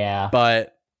 Yeah.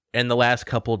 But in the last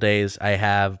couple days, I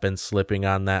have been slipping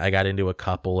on that. I got into a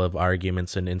couple of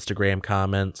arguments in Instagram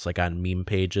comments, like on meme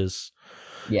pages.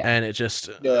 Yeah. And it just,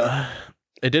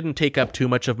 it didn't take up too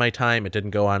much of my time. It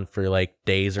didn't go on for like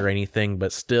days or anything,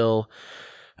 but still,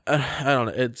 I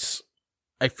don't know.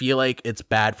 I feel like it's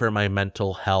bad for my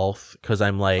mental health, because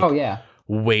I'm like,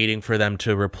 waiting for them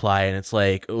to reply, and it's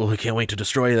like, oh, I can't wait to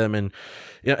destroy them. And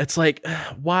it's like,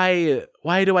 why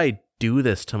do I do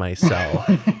this to myself?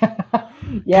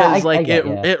 Yeah, like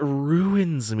it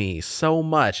ruins me so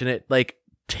much, and it like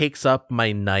takes up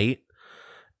my night,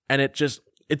 and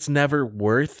it's never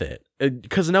worth it,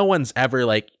 because no one's ever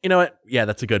like, you know what? Yeah,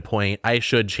 that's a good point. I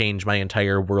should change my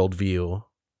entire worldview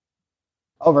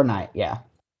overnight. Yeah.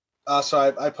 So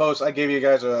I gave you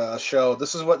guys a show.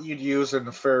 This is what you'd use in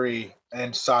the furry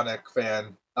and Sonic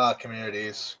fan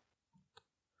communities.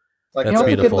 Like, that's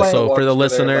beautiful. So for the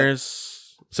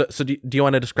listeners. So do you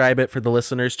want to describe it for the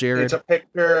listeners, Jared? It's a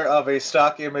picture of a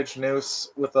stock image noose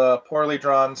with a poorly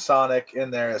drawn Sonic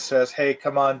in there. It says, "Hey,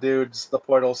 come on, dudes, the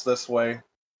portal's this way."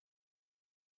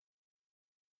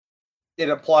 It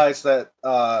implies that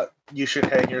you should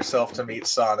hang yourself to meet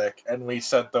Sonic, and we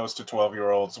sent those to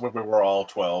 12-year-olds when we were all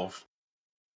 12.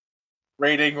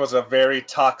 Rating was a very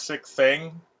toxic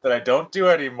thing that I don't do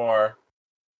anymore,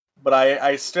 but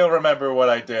I still remember what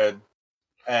I did.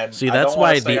 And see, that's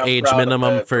why the age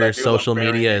minimum for social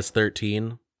media is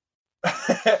 13.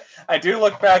 I do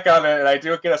look back on it, and I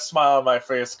do get a smile on my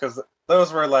face, because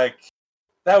those were like,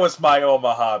 that was my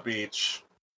Omaha Beach.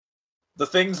 The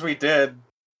things we did,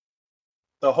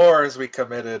 the horrors we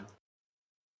committed.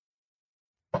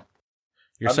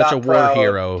 You're such a war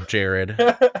hero, Jared.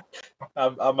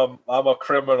 I'm a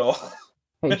criminal.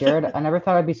 Hey, Jared, I never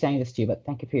thought I'd be saying this to you, but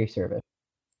thank you for your service.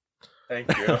 Thank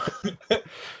you.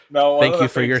 Thank you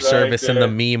for your service in the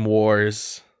meme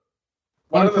wars.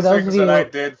 One of the things that I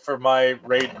did for my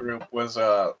raid group was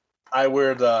I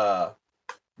would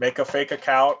make a fake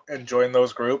account and join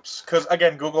those groups. Because,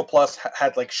 again, Google Plus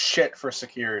had like shit for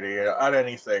security on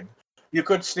anything. You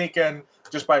could sneak in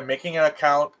just by making an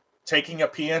account, taking a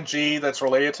PNG that's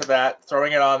related to that,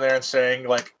 throwing it on there and saying,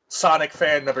 like, Sonic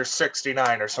fan number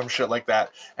 69 or some shit like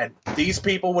that. And these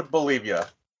people would believe you.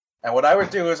 And what I would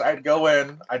do is I'd go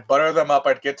in, I'd butter them up,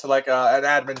 I'd get to like an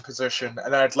admin position,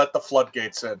 and then I'd let the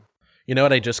floodgates in. You know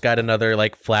what I just got another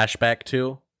like flashback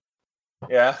to?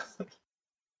 Yeah.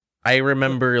 I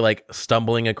remember like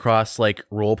stumbling across like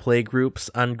roleplay groups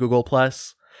on Google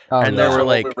Plus, and there were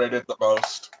like we rated the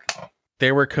most.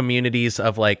 There were communities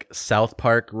of like South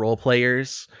Park role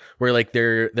players where like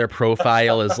their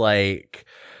profile is like,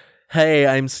 "Hey,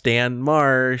 I'm Stan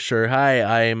Marsh," or "Hi,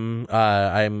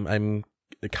 I'm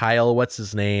Kyle, what's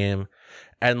his name?"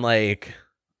 And like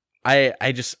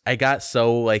I got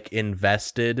so like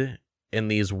invested in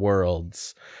these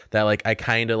worlds that like I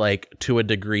kind of like to a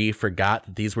degree forgot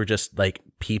that these were just like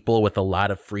people with a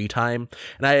lot of free time.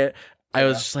 And I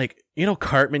was just like,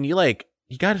 Cartman, you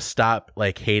got to stop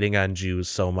like hating on Jews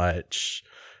so much.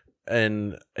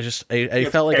 And I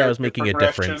felt like I was making a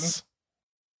difference.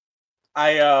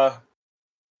 I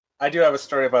do have a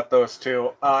story about those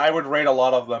too. I would rate a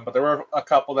lot of them, but there were a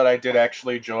couple that I did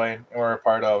actually join and were a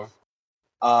part of.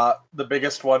 The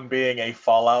biggest one being a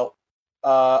Fallout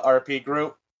RP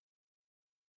group.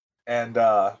 And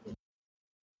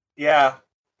yeah,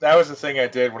 that was the thing I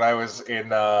did when I was in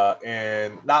not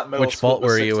middle Which school. vault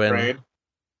were you grade. in?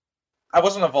 I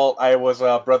wasn't a vault. I was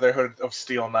a Brotherhood of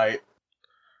Steel Knight.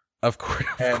 Of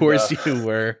course you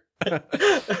were.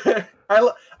 I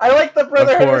like the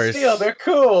Brotherhood of Steel. They're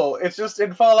cool. It's just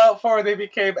in Fallout 4 they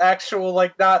became actual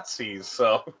like Nazis.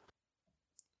 So,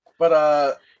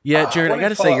 but yeah, Jared, I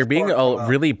gotta say you're being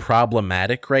really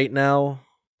problematic right now.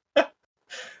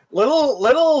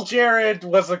 Little Jared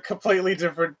was a completely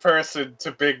different person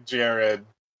to Big Jared.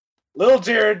 Little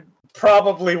Jared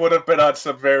probably would have been on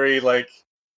some very like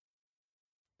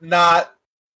not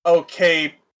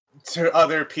okay to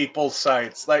other people's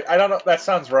sites. Like, I don't know, that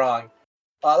sounds wrong.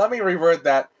 Let me reword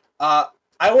that. I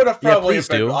would have probably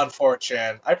been on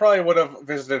 4chan. I probably would have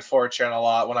visited 4chan a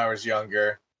lot when I was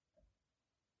younger.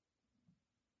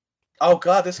 Oh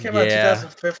god, this came out in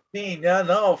 2015. Yeah,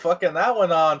 no, fucking that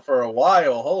went on for a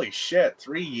while. Holy shit,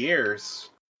 3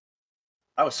 years.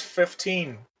 I was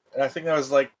 15, and I think that was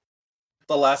like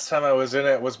the last time I was in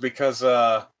it was because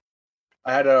I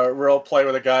had a role play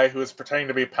with a guy who was pretending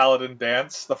to be Paladin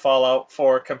Dance, the Fallout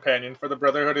 4 companion for the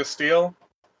Brotherhood of Steel.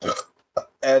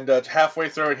 And halfway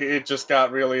through it just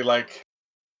got really like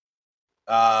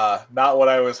not what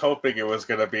I was hoping it was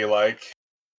gonna be like.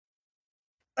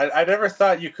 I never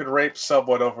thought you could rape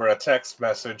someone over a text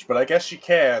message, but I guess you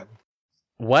can.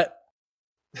 What?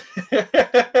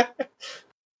 I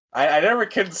never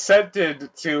consented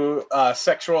to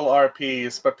sexual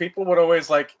RPs, but people would always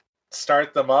like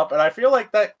start them up, and I feel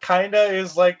like that kinda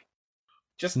is like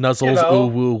just Nuzzles, ooh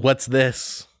woo, what's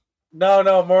this?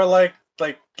 No, more like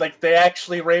they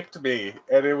actually raped me,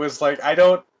 and it was like I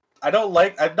don't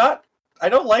like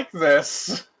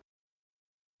this.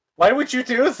 Why would you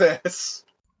do this?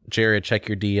 Jared, check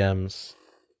your DMs.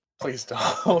 Please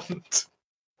don't.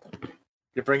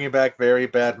 You're bringing back very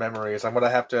bad memories. I'm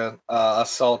gonna have to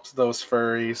assault those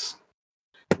furries.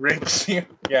 Rapes you?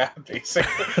 Yeah,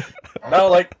 basically. No,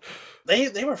 like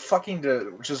they were fucking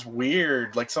just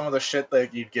weird. Like some of the shit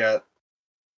that you'd get.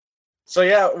 So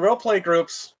yeah, roleplay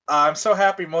groups. I'm so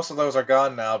happy most of those are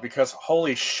gone now because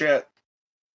holy shit.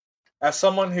 As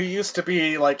someone who used to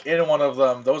be like in one of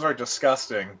them, those are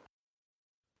disgusting.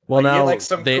 Well, like, now like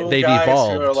some they've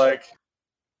evolved. Who are like,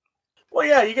 well,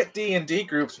 yeah, you get D&D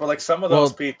groups, but like some of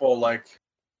those people, like,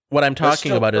 what I'm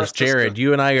talking about is Jared.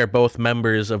 You and I are both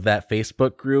members of that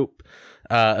Facebook group,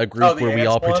 a group where we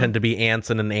all pretend to be ants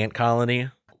in an ant colony.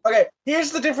 Okay,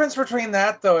 here's the difference between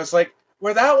that though. Is like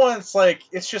where that one's like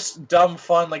it's just dumb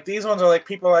fun. Like these ones are like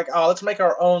people are like, oh, let's make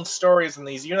our own stories in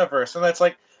these universe, and that's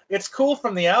like. It's cool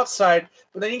from the outside,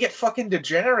 but then you get fucking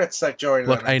degenerates that join.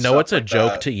 Look, I know it's a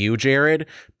joke to you, Jared,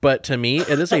 but to me,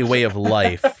 it is a way of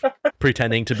life.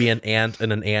 Pretending to be an ant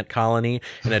in an ant colony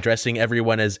and addressing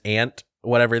everyone as ant,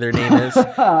 whatever their name is,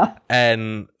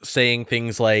 and saying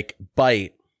things like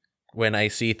 "bite" when I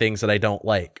see things that I don't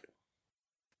like.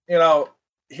 You know,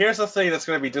 here's the thing that's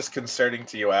going to be disconcerting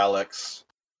to you, Alex.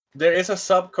 There is a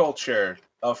subculture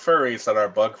of furries that are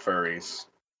bug furries.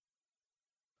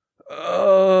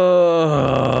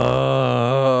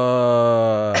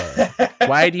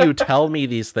 Why do you tell me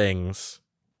these things?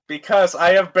 Because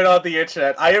I have been on the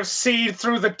internet. I have seen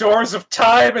through the doors of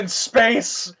time and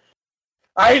space.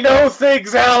 I know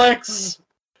things, Alex.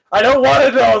 I don't want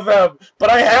to know them, but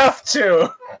I have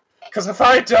to. Because if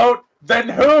I don't, then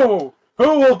who?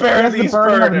 Who will bear these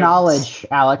burdens? The burden of knowledge,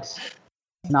 Alex.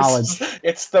 Knowledge.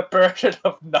 It's the burden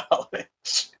of knowledge.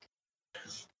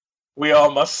 We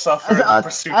all must suffer in the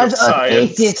pursuit of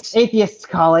science. Atheists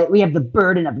call it, we have the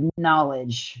burden of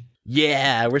knowledge.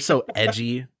 Yeah, we're so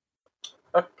edgy.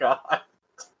 Oh, God.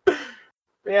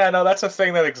 Yeah, no, that's a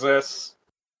thing that exists.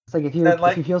 It's like if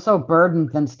you feel so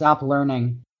burdened, then stop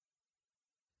learning.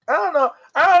 I don't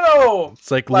know.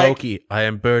 It's like Loki. I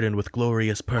am burdened with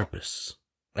glorious purpose.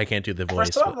 I can't do the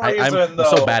voice. I'm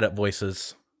so bad at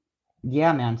voices.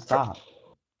 Yeah, man, stop.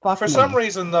 For some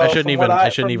reason, though, I shouldn't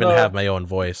even have my own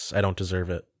voice. I don't deserve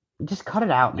it. Just cut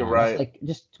it out, man. You're right.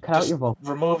 Just cut out your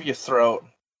vocal. Remove your throat.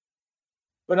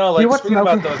 But no, like, speaking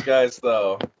about those guys,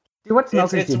 though. Do what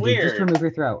smokers do. Weird. Just remove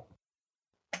your throat.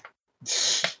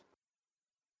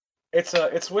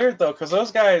 It's weird though, because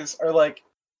those guys are like,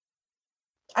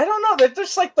 I don't know, they're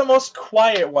just like the most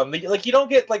quiet one. Like you don't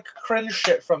get like cringe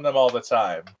shit from them all the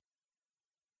time.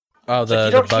 Oh, It's like, you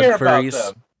the don't bug hear furries.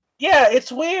 about them. Yeah,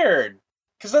 it's weird.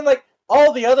 Because then like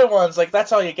all the other ones, like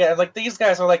that's all you get. And like these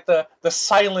guys are like the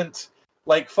silent,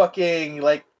 like fucking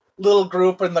like little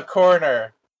group in the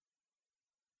corner.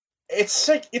 It's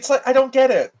like I don't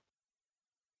get it.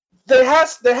 There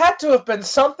had to have been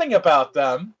something about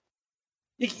them.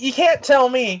 You can't tell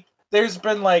me there's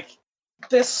been like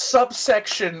this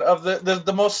subsection of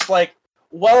the most like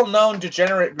well-known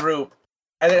degenerate group,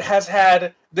 and it has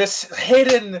had this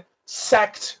hidden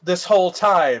sect this whole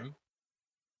time.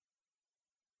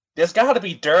 There's got to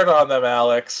be dirt on them,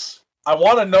 Alex. I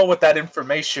want to know what that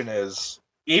information is,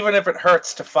 even if it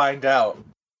hurts to find out.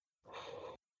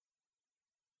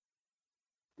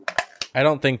 I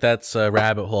don't think that's a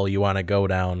rabbit hole you want to go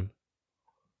down.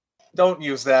 Don't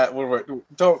use that.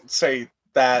 Don't say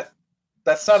that.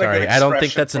 That's not a good expression. I don't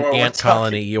think that's an for what ant we're talking-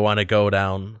 colony you want to go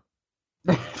down.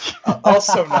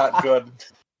 Also not good.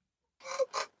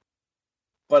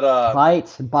 But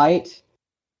Bite.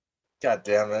 God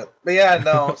damn it! But yeah,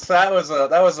 no. So that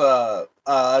was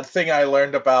a thing I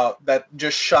learned about that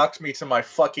just shocked me to my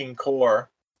fucking core.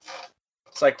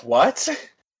 It's like, what?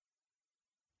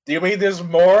 Do you mean there's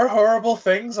more horrible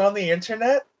things on the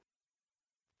internet?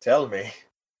 Tell me.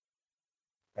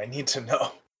 I need to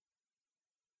know.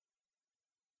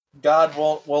 God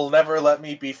will never let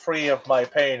me be free of my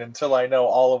pain until I know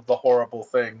all of the horrible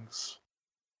things.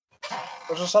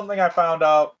 Which is something I found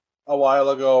out a while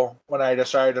ago when I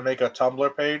decided to make a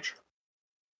Tumblr page.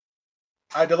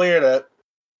 I deleted it,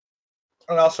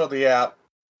 and also the app.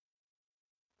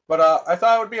 But I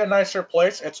thought it would be a nicer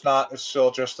place. It's not. It's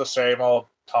still just the same old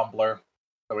Tumblr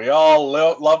that we all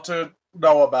love to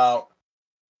know about.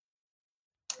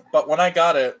 But when I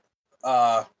got it,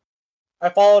 I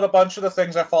followed a bunch of the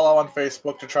things I follow on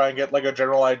Facebook to try and get like a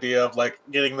general idea of like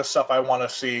getting the stuff I want to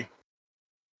see.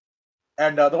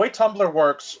 And the way Tumblr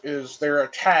works is there are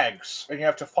tags, and you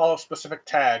have to follow specific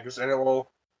tags, and it will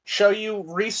show you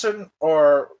recent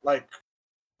or like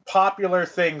popular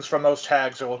things from those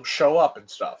tags that will show up and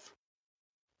stuff.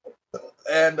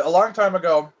 And a long time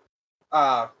ago,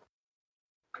 not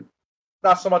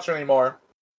so much anymore.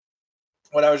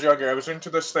 When I was younger, I was into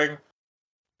this thing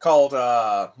called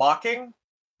mocking,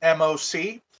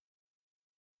 MOC.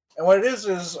 And what it is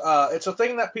it's a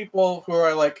thing that people who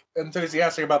are like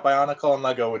enthusiastic about Bionicle and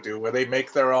Lego would do, where they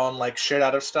make their own like shit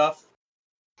out of stuff,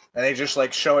 and they just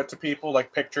like show it to people,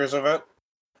 like pictures of it,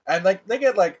 and like they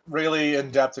get like really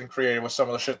in depth and creative with some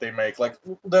of the shit they make. Like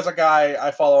there's a guy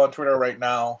I follow on Twitter right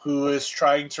now who is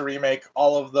trying to remake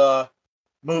all of the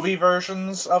movie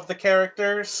versions of the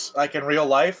characters like in real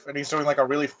life, and he's doing like a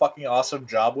really fucking awesome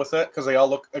job with it because they all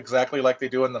look exactly like they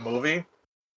do in the movie.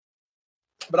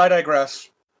 But I digress.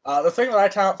 The thing that I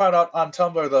found out on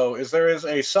Tumblr, though, is there is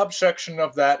a subsection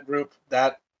of that group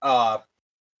that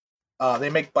they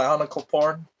make Bionicle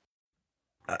porn.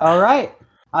 All right,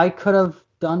 I could have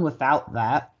done without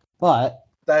that, but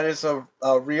That is a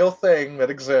real thing that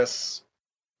exists.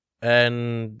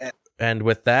 And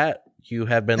with that, you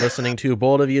have been listening to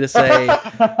Bold of You to Say.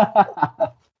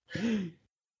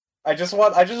 I just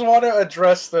want to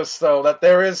address this though, that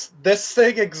this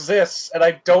thing exists, and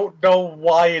I don't know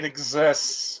why it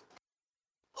exists.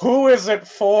 Who is it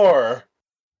for?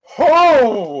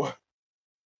 Who?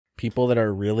 People that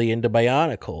are really into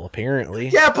Bionicle, apparently.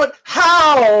 Yeah, but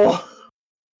how?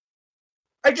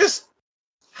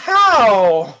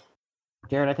 How?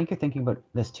 Jared, I think you're thinking about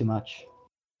this too much.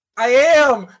 I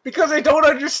am, because I don't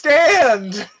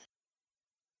understand.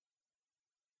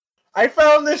 I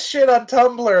found this shit on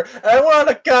Tumblr, and I went on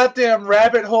a goddamn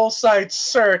rabbit hole site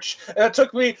search, and it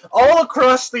took me all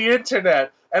across the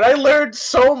internet, and I learned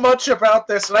so much about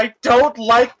this, and I don't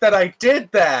like that I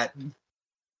did that.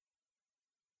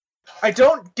 I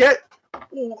don't get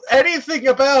anything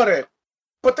about it,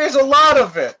 but there's a lot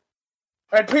of it.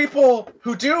 And people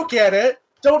who do get it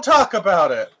don't talk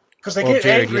about it, because they get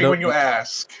Jared, angry when you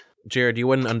ask. Jared, you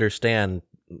wouldn't understand,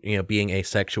 being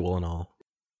asexual and all.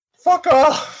 Fuck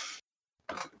off!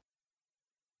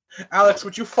 Alex,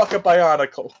 would you fuck a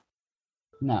Bionicle?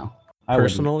 No.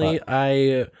 Personally,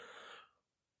 I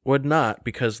would not,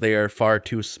 because they are far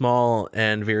too small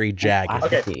and very jagged.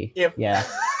 Okay. Yeah.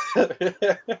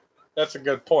 That's a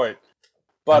good point.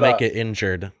 But I might get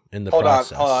injured in the hold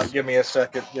process. Hold on. Give me a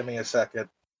second.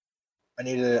 I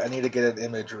need to get an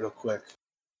image real quick.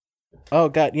 Oh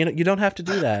God, you don't have to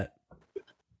do that.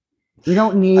 We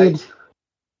don't need.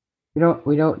 We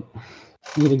don't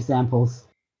need examples.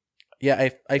 Yeah,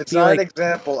 I It's feel not like an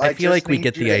example. I feel just like we need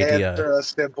get you the to idea. Answer a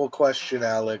simple question,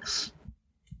 Alex.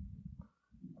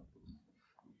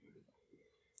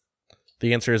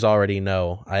 The answer is already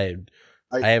no. I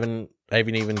haven't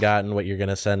even gotten what you're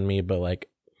gonna send me, but like,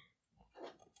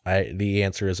 the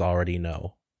answer is already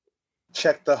no.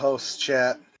 Check the host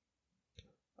chat.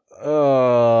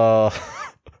 Oh,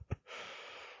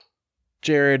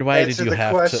 Jared, why Answer did you the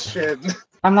have question. to?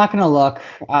 I'm not gonna look.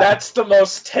 That's the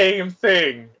most tame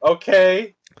thing,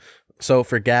 okay? So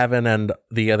for Gavin and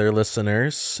the other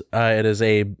listeners, it is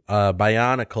a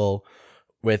Bionicle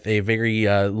with a very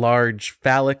large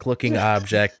phallic-looking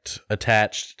object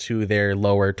attached to their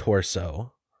lower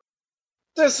torso.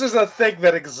 This is a thing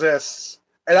that exists,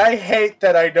 and I hate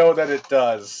that I know that it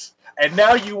does. And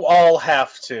now you all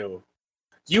have to.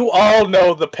 You all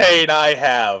know the pain I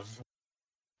have.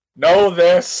 Know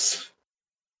this.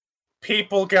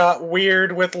 People got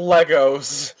weird with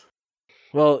Legos.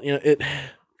 Well,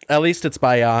 at least it's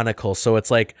Bionicle, so it's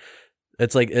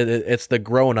the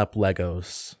grown-up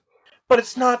Legos. But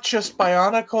it's not just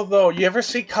Bionicle, though. You ever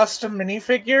see custom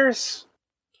minifigures?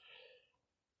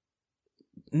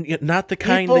 Not the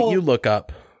kind that you look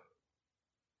up.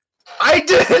 I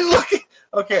didn't look.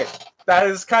 Okay, that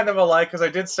is kind of a lie, because I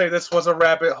did say this was a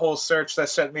rabbit hole search that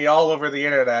sent me all over the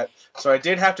internet, so I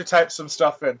did have to type some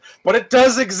stuff in. But it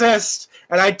does exist,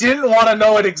 and I didn't want to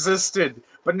know it existed,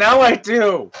 but now I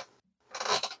do.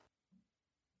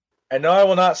 And no, I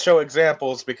will not show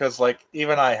examples, because,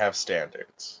 even I have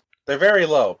standards. They're very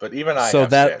low, but even I have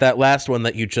standards. So that last one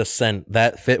that you just sent,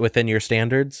 that fit within your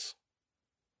standards?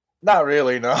 Not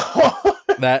really, no.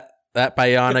 That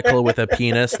Bionicle with a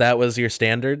penis, that was your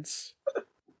standards?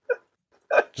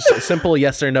 Just a simple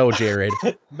yes or no, Jared.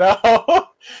 No.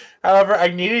 However, I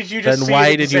needed you to see. Then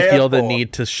why did you feel the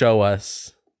need to show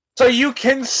us? So you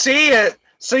can see it.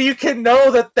 So you can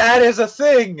know that that is a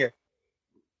thing.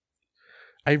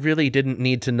 I really didn't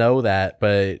need to know that,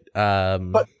 but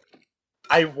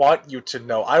I want you to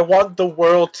know. I want the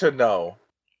world to know.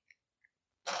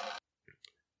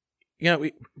 Yeah,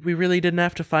 we really didn't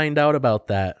have to find out about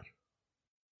that.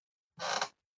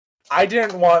 I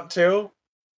didn't want to.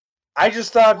 I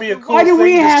just thought it'd be a cool Why do thing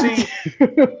we to have see.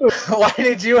 to? Why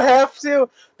did you have to?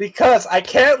 Because I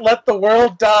can't let the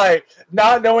world die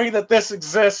not knowing that this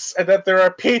exists and that there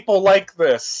are people like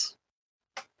this.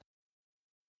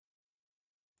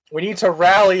 We need to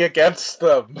rally against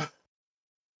them.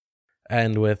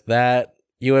 And with that,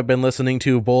 you have been listening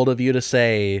to Bold of You to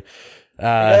Say.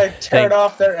 Turn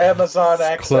off their Amazon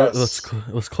access.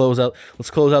 Let's close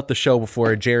out the show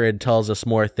before Jared tells us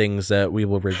more things that we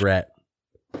will regret.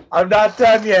 I'm not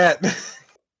done yet.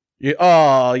 You're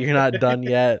not done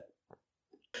yet.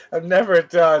 I'm never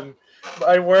done.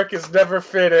 My work is never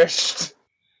finished.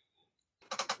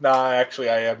 Nah, actually,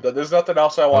 I am done. There's nothing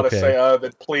else I want to say other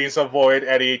than please avoid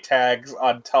any tags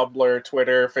on Tumblr,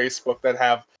 Twitter, Facebook that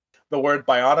have the word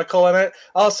Bionicle in it.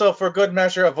 Also, for good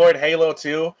measure, avoid Halo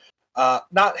 2.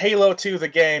 Not Halo 2 the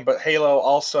game, but Halo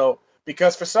also.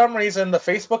 Because for some reason, the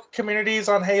Facebook communities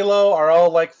on Halo are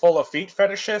all, full of feet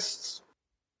fetishists.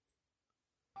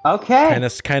 Okay.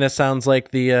 Kind of sounds like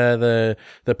the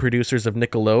producers of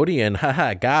Nickelodeon.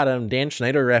 Haha, got him. Dan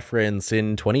Schneider reference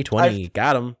in 2020.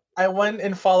 Got him. I went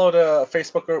and followed a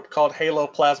Facebook group called Halo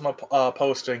Plasma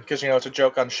Posting, because, it's a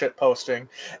joke on shit posting.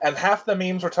 And half the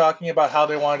memes were talking about how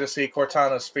they wanted to see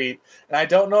Cortana's feet. And I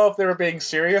don't know if they were being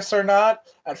serious or not.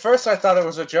 At first I thought it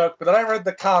was a joke, but then I read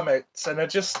the comments, and it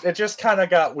just kind of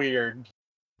got weird.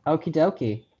 Okie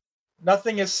dokie.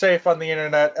 Nothing is safe on the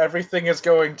internet. Everything is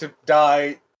going to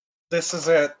die. This is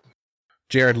it.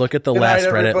 Jared, look at the last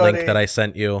Reddit link that I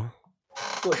sent you.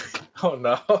 Oh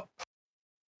no.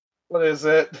 What is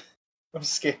it? I'm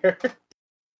scared.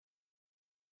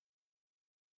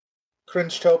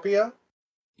 Cringetopia?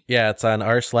 Yeah, it's on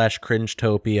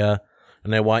r/Cringetopia,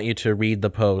 and I want you to read the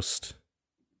post.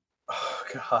 Oh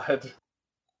god.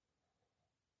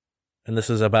 And this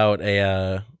is about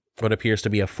a what appears to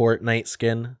be a Fortnite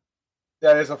skin.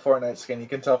 That is a Fortnite skin. You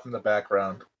can tell from the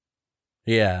background.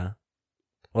 Yeah.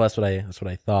 Well, that's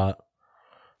what I thought.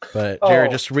 But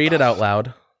Jared, just read it out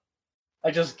loud.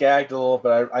 I just gagged a little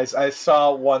bit. I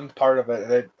saw one part of it,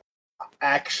 and it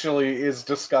actually is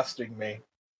disgusting me.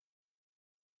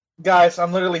 Guys,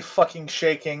 I'm literally fucking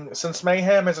shaking. Since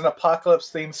Mayhem is an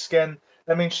apocalypse-themed skin,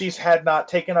 that means she's had not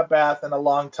taken a bath in a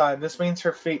long time. This means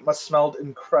her feet must smell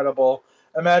incredible.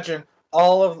 Imagine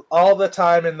all the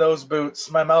time in those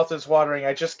boots. My mouth is watering.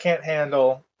 I just can't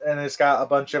handle. And it's got a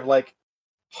bunch of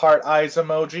heart eyes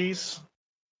emojis.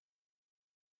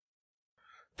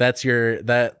 That's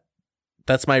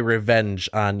my revenge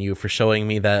on you for showing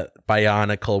me that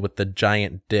Bionicle with the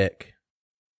giant dick.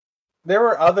 there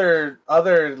were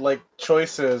other like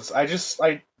choices. I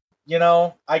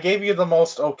gave you the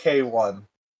most okay one.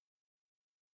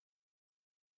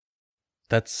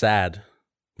 That's sad.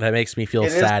 That makes me feel It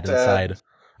is sad sad. inside.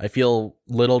 I feel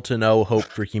little to no hope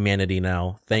for humanity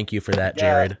now. Thank you for that, Yeah.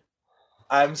 Jared.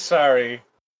 I'm sorry.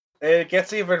 It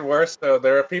gets even worse though.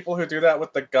 There are people who do that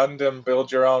with the Gundam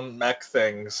build your own mech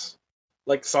things.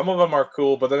 Like some of them are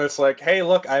cool, but then it's like, hey,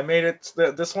 look, I made it.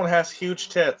 This one has huge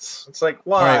tits. It's like,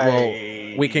 why? All right,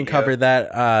 well, we can cover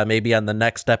that maybe on the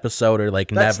next episode or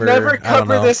like Let's never. never I don't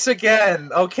cover know. this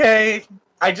again, okay?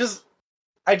 I just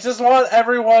want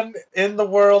everyone in the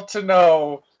world to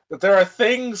know that there are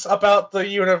things about the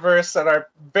universe that are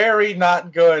very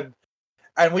not good,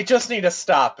 and we just need to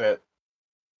stop it.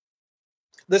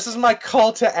 This is my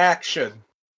call to action.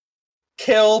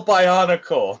 Kill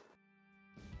Bionicle.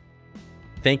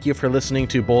 Thank you for listening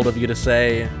to Bold of You to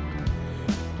Say.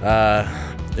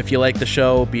 If you like the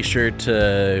show, be sure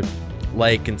to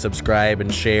like and subscribe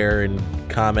and share and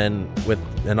comment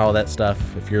and all that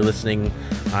stuff. If you're listening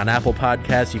on Apple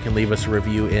Podcasts, you can leave us a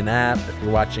review in-app. If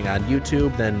you're watching on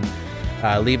YouTube, then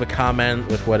leave a comment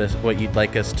with what you'd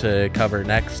like us to cover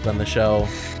next on the show.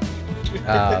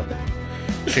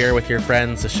 Share with your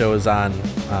friends. The show is on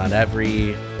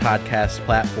every podcast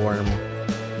platform,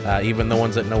 even the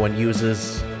ones that no one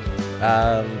uses.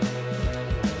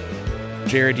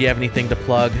 Jared, do you have anything to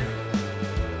plug?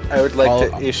 I would like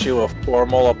to issue a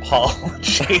formal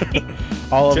apology.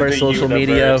 All of to our the social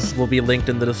universe. media will be linked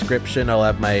in the description. I'll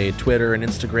have my Twitter and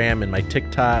Instagram and my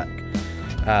TikTok.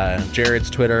 Jared's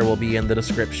Twitter will be in the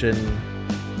description.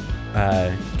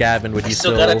 Gavin, would I you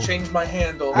still gotta change my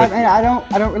handle. I mean, I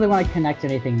don't really want to connect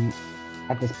anything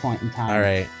at this point in time. All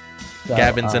right. So,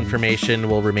 Gavin's information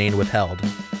will remain withheld.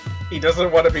 He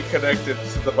doesn't want to be connected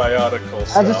to the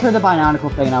Bionicle. I just heard the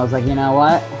Bionicle thing, and I was like, you know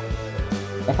what?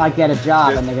 If I get a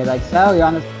job and they're like, so you're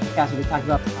on this podcast, and we talked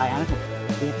about Bionicle,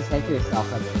 what do you have to say for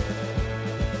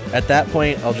yourself? At that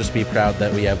point, I'll just be proud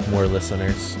that we have more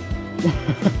listeners.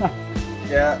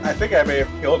 Yeah, I think I may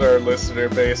have killed our listener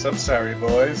base. I'm sorry,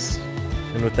 boys.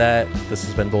 And with that, this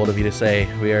has been Bold of You to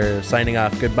Say. We are signing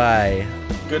off. Goodbye.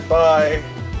 Goodbye.